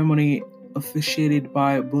ceremony officiated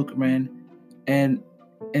by Bookman and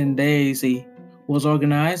Daisy was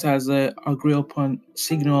organized as a agreed upon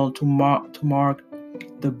signal to mark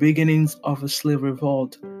the beginnings of a slave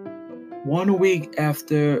revolt. 1 week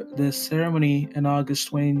after the ceremony, on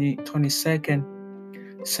August 22nd,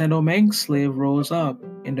 Saint Domingue slave rose up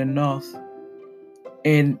in the north,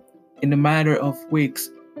 and in a matter of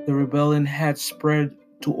weeks, the rebellion had spread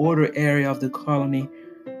to other areas of the colony.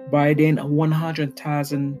 By then,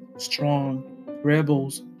 100,000 strong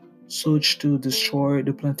rebels sought to destroy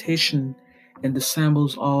the plantation and the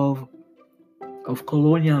symbols of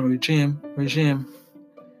colonial regime.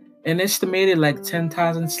 An estimated like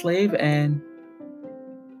 10,000 slaves and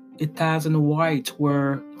 8,000 whites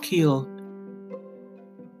were killed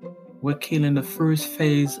in the first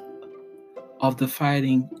phase of the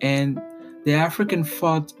fighting, and the African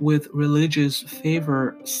fought with religious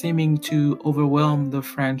fervor, seeming to overwhelm the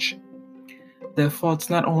French. They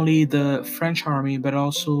fought not only the French army but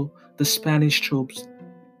also the Spanish troops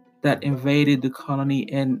that invaded the colony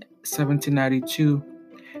in 1792,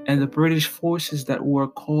 and the British forces that were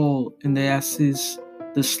called in the assist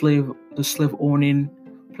the slave owning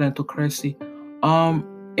plutocracy.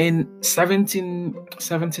 In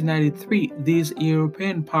 1793, these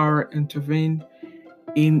European power intervened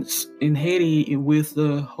in Haiti with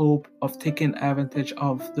the hope of taking advantage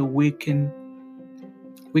of the weakened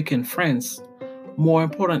France. More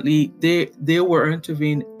importantly, they were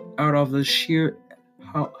intervened out of the sheer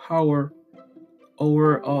horror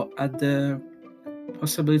at the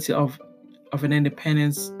possibility of an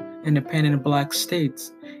independent black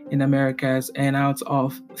states in Americas, and out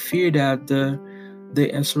of fear that the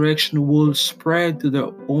insurrection would spread to their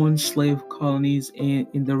own slave colonies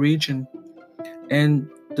in the region. And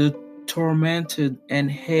the tormented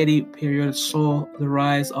and heady period saw the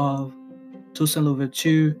rise of Toussaint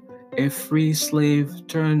Louverture, a free slave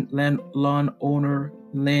turned landowner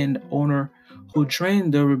who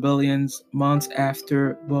joined the rebellions months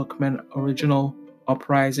after Buckman's original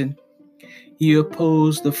uprising. He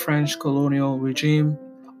opposed the French colonial regime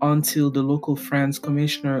until the local France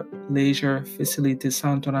Commissioner Leisure Facilité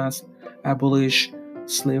Santonas abolished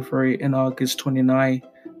slavery in August 29,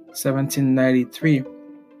 1793.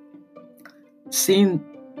 Seeing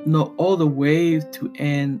no other way to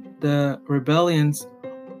end the rebellions,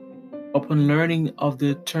 upon learning of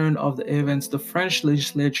the turn of the events, the French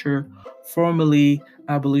legislature formally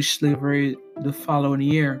abolished slavery the following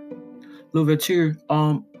year. Louverture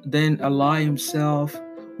then allied himself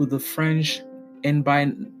with the French, and by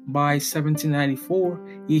 1794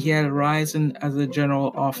 he had risen as a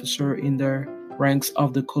general officer in the ranks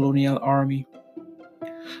of the colonial army.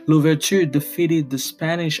 Louverture defeated the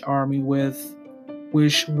Spanish army with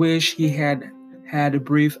which he had a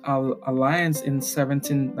brief alliance in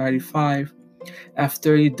 1795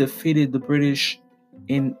 after he defeated the British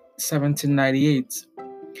in 1798.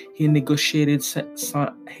 He negotiated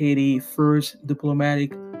Haiti's first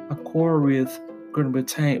diplomatic accord with Great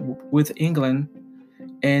Britain, with England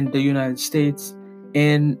and the United States,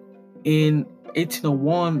 and in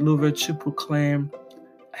 1801, Louverture proclaimed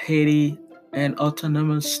Haiti an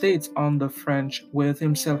autonomous state under French, with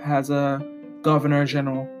himself as a governor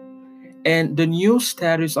general. And the new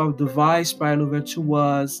status of the vice by Louverture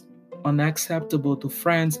was unacceptable to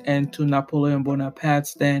France and to Napoleon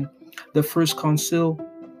Bonaparte, then the first consular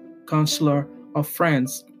of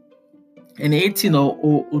France. In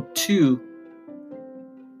 1802,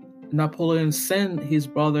 Napoleon sent his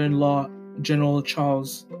brother-in-law, General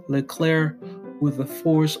Charles Leclerc, with a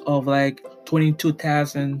force of like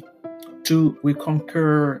 22,000 to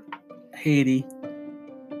reconquer Haiti.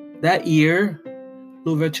 That year,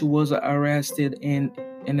 Louverture was arrested in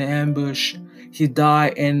an ambush. He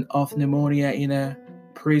died of pneumonia in a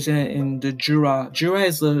prison in the Jura. Jura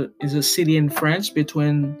is a city in France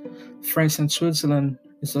between France and Switzerland.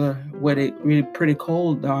 It's where it really pretty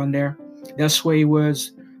cold down there. That's where he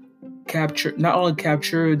was captured. Not only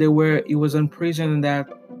captured, he was imprisoned in that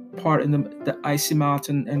part in the icy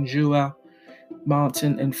mountain and Jura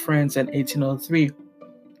mountain in France in 1803.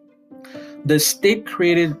 The state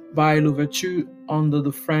created by Louverture under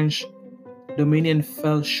the French dominion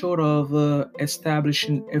fell short of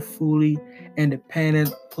establishing a fully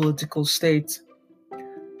independent political state.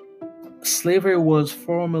 Slavery was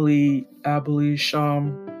formally abolished.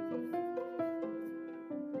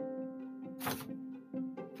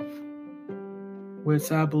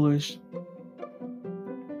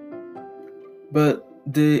 But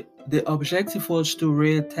the objective was to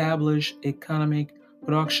re-establish economic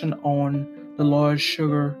production on the large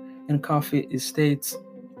sugar and coffee estates.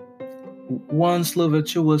 Once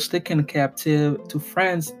Louverture was taken captive to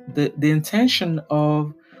France, the intention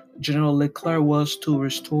of General Leclerc was to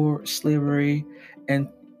restore slavery and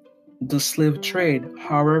the slave trade.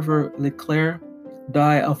 However, Leclerc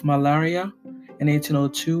died of malaria in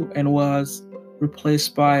 1802 and was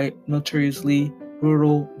replaced by notoriously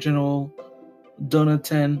brutal General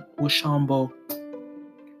Donatien Rochambeau.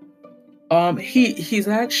 His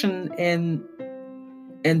action and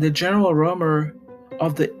the general rumor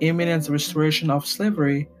of the imminent restoration of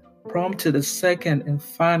slavery prompted a second and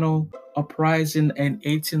final uprising in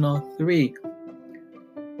 1803.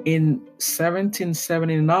 In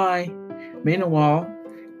 1779, meanwhile,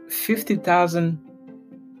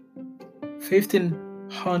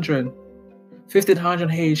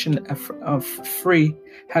 1,500 Haitian free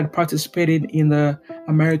had participated in the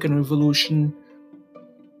American Revolution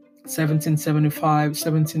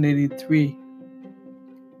 1775-1783,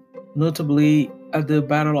 notably at the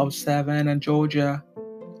Battle of Savannah, Georgia,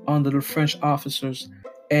 under the French officers,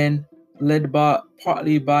 and led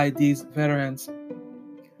partly by these veterans.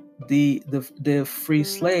 The free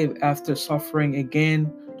slave, after suffering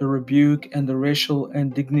again the rebuke and the racial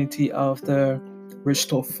indignity of the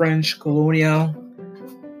restored French colonial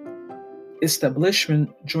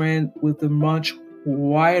establishment, joined with the much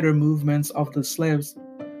wider movements of the slaves.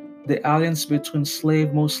 The alliance between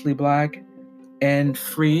slave, mostly black, and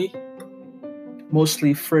free,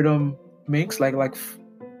 mostly freedom mixed, like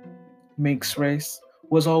mixed race,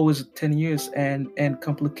 was always tenuous and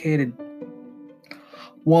complicated.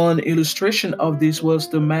 One illustration of this was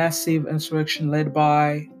the massive insurrection led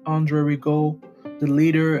by André Rigaud, the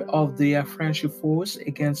leader of the Affranchi force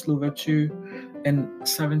against Louverture in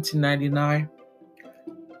 1799.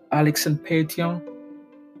 Alexandre Pétion.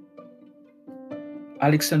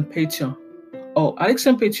 Alexandre Pétion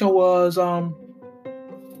was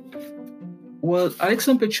Well,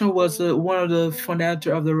 Alexandre Pétion was one of the founders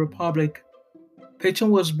of the Republic. Pétion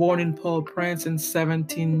was born in Port-au-Prince in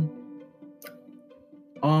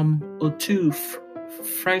 1702.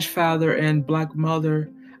 French father and black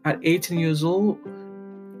mother. At 18 years of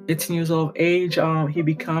age, he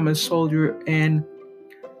became a soldier and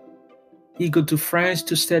he go to France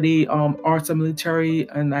to study arts and military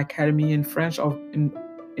and academy in French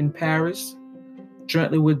in Paris,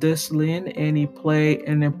 jointly with Dessalines, and he played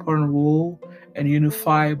an important role in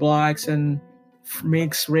unify blacks and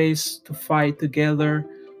mixed race to fight together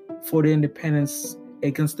for the independence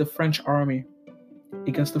against the French army.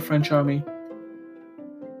 Against the French army.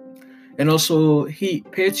 And also,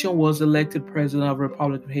 Pétion was elected president of the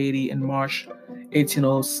Republic of Haiti in March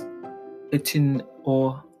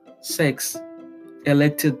 1806,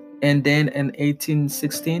 elected, and then in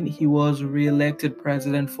 1816 he was re-elected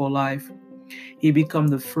president for life. He became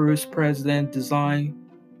the first president design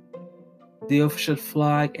the official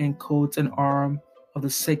flag and coat and arm of the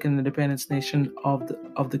second independence nation of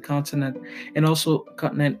the continent and also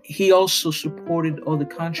continent. He also supported all the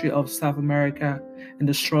country of South America in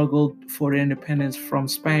the struggle for the independence from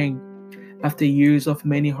Spain. After years of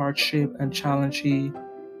many hardship and challenge, he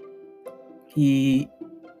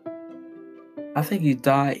I think he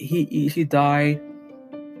died. He died.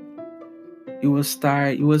 He was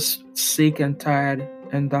tired. He was sick and tired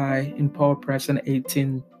and died in Port-au-Prince in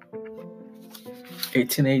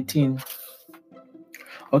 1818.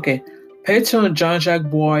 Okay. Pétion, Jean-Jacques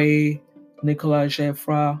Boyer, Nicolas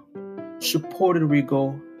Geoffroy supported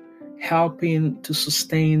Rigaud, helping to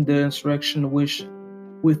sustain the insurrection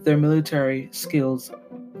with their military skills.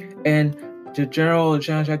 And the General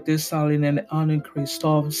Jean-Jacques Dessalines and Henri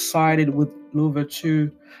Christophe sided with Louverture.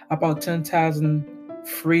 About 10,000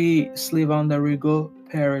 free slaves under Rigaud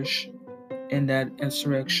perished in that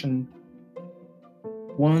insurrection.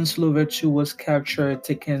 Once Louverture was captured,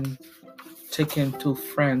 taken to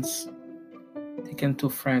France. Taken to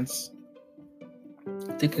France.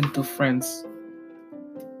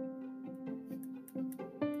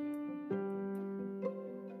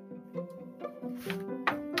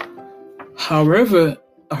 However,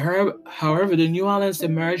 the New Orleans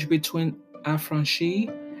emerged between affranchis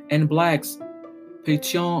and blacks.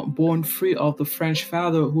 Pétion, born free of the French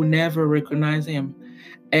father who never recognized him,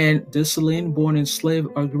 and Dessalines, born enslaved,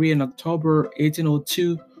 agreed in October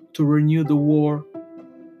 1802 to renew the war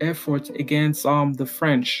efforts against the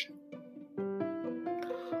French.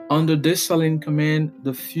 Under Dessalines' command,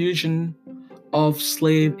 the fusion of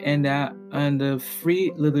slave and the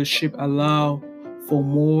free leadership allowed for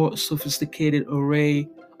more sophisticated array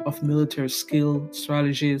of military skill,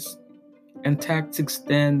 strategies, and tactics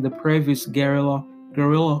than the previous guerrilla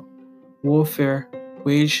warfare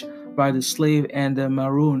waged by the slave and the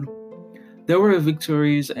maroon. There were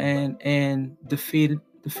victories and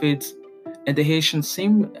defeats, and the Haitians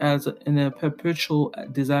seemed as in a perpetual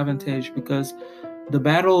disadvantage because the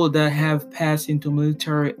battles that have passed into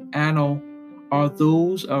military annal are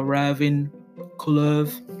those of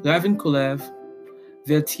Ravin-Couleuvre,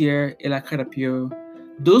 Vertières, and La Crête-à-Pierre.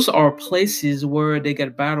 Those are places where they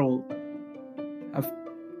get battle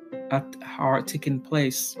are taking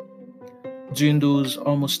place during those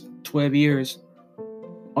almost 12 years.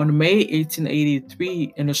 On May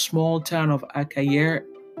 1883, in the small town of Acayer,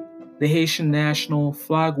 the Haitian national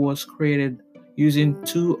flag was created using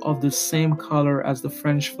two of the same color as the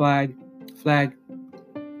French flag,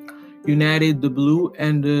 united the blue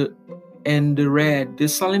and the red.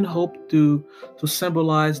 Dessalines hoped to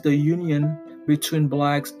symbolize the union between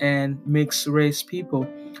blacks and mixed race people,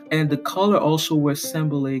 and the color also was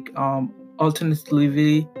symbolic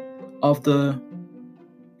alternatively of the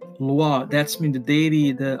Loa, that's mean the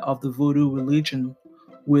deity of the Voodoo religion,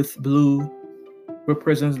 with blue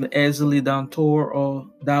represents the Ezeli Dantor or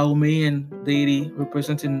Daomean deity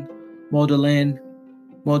representing motherly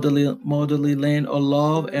land or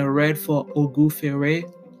love, and red for Ogu Ferre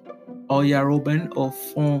or Yaroban or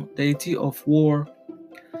Fon, deity of war.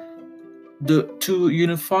 The two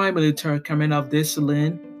unified military command of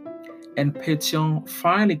Dessalines and Pétion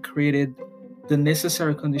finally created the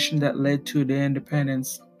necessary condition that led to their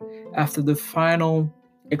independence. After the final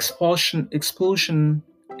expulsion of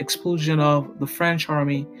the French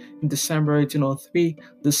army in December 1803,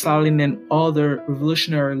 Dessalines and other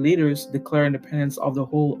revolutionary leaders declared independence of the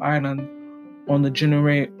whole island on the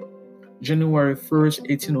January 1st,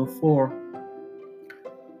 1804.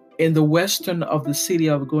 In the western of the city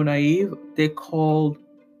of Gonaïves, they called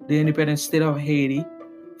the independent state of Haiti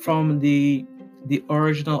from the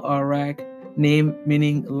original Arak name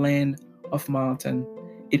meaning land of mountain.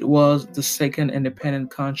 It was the second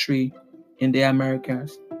independent country in the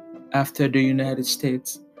Americas. after the United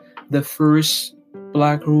States, the first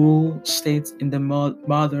black rule state in the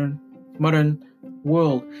modern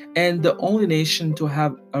world, and the only nation to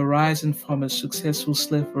have arisen from a successful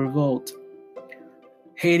slave revolt.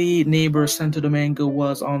 Haiti neighbor Santo Domingo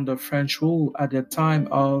was under French rule at the time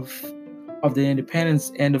of the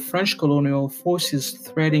independence, and the French colonial forces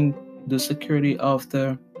threatening the security of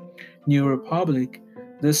the new republic.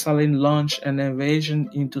 Dessalines launched an invasion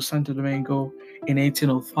into Santo Domingo in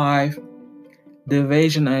 1805. The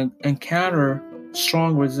invasion encountered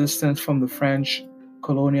strong resistance from the French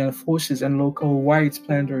colonial forces and local white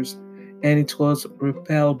planters, and it was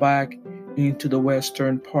repelled back into the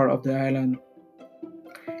western part of the island.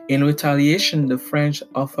 In retaliation, the French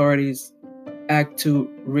authorities act to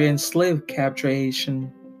re-enslave captured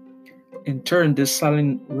Haitian. In turn, the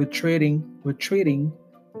silent retreating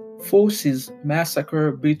forces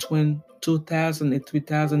massacre between 2,000 and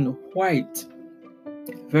 3,000 white,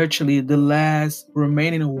 virtually the last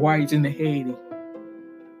remaining white in Haiti.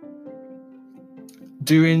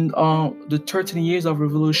 During the 13 years of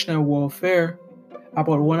revolutionary warfare,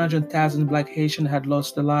 about 100,000 black Haitians had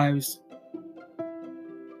lost their lives.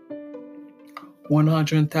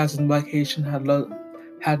 100,000 black Haitians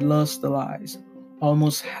had lost their lives.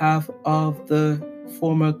 Almost half of the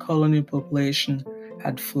former colonial population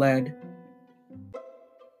had fled.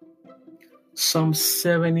 Some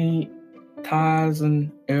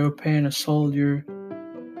 70,000 European soldiers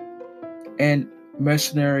and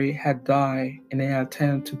mercenaries had died in an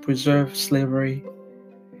attempt to preserve slavery,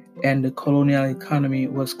 and the colonial economy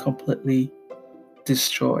was completely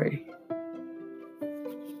destroyed.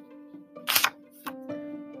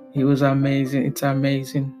 It was amazing. It's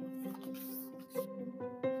amazing.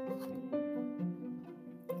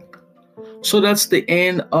 So that's the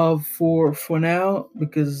end of for now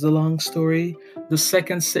because it's a long story. The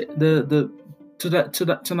second tonight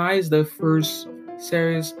is the first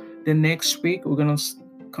series. The next week we're gonna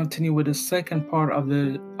continue with the second part of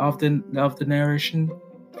the narration.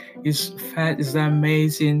 Is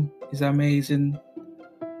amazing. It's amazing.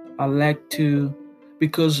 I like to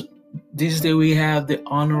because this day we have the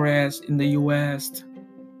unrest in the U.S.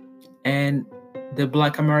 and the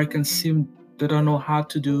Black Americans they don't know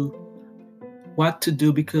what to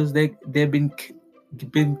do because they've been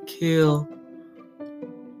killed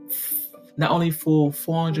not only for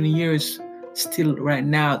 400 years, still right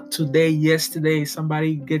now today, yesterday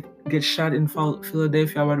somebody get shot in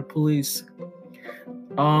Philadelphia by the police.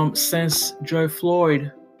 Since George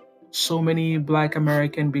Floyd, so many Black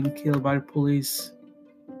Americans been killed by the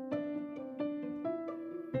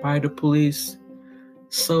police.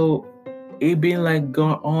 So it been like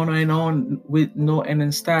going on and on with no end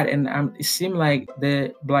in sight, and it seemed like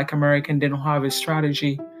the Black American didn't have a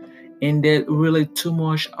strategy, and they really too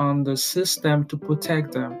much on the system to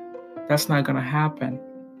protect them. That's not gonna happen.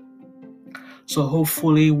 So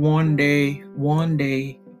hopefully one day,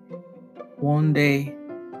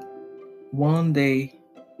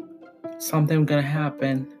 something gonna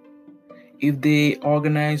happen if they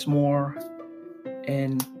organize more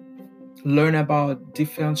and learn about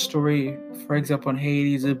different story. For example,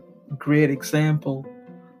 Haiti is a great example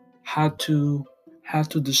how to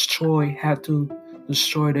destroy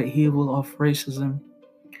the evil of racism.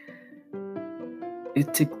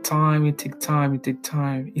 It take time. It take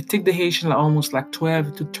the Haitian almost like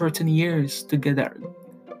 12 to 13 years to get that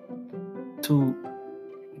to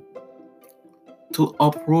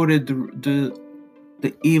uproot the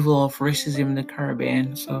evil of racism in the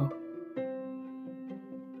Caribbean.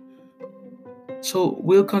 So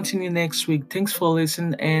we'll continue next week. Thanks for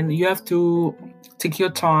listening, and you have to take your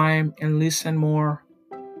time and listen more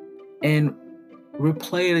and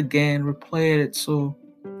replay it so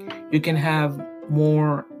you can have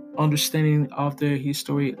more understanding of the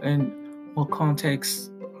history and more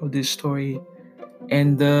context of this story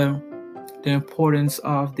and the importance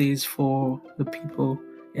of this for the people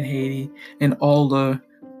in Haiti and all the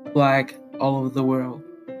Black all over the world.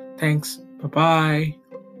 Thanks. Bye-bye.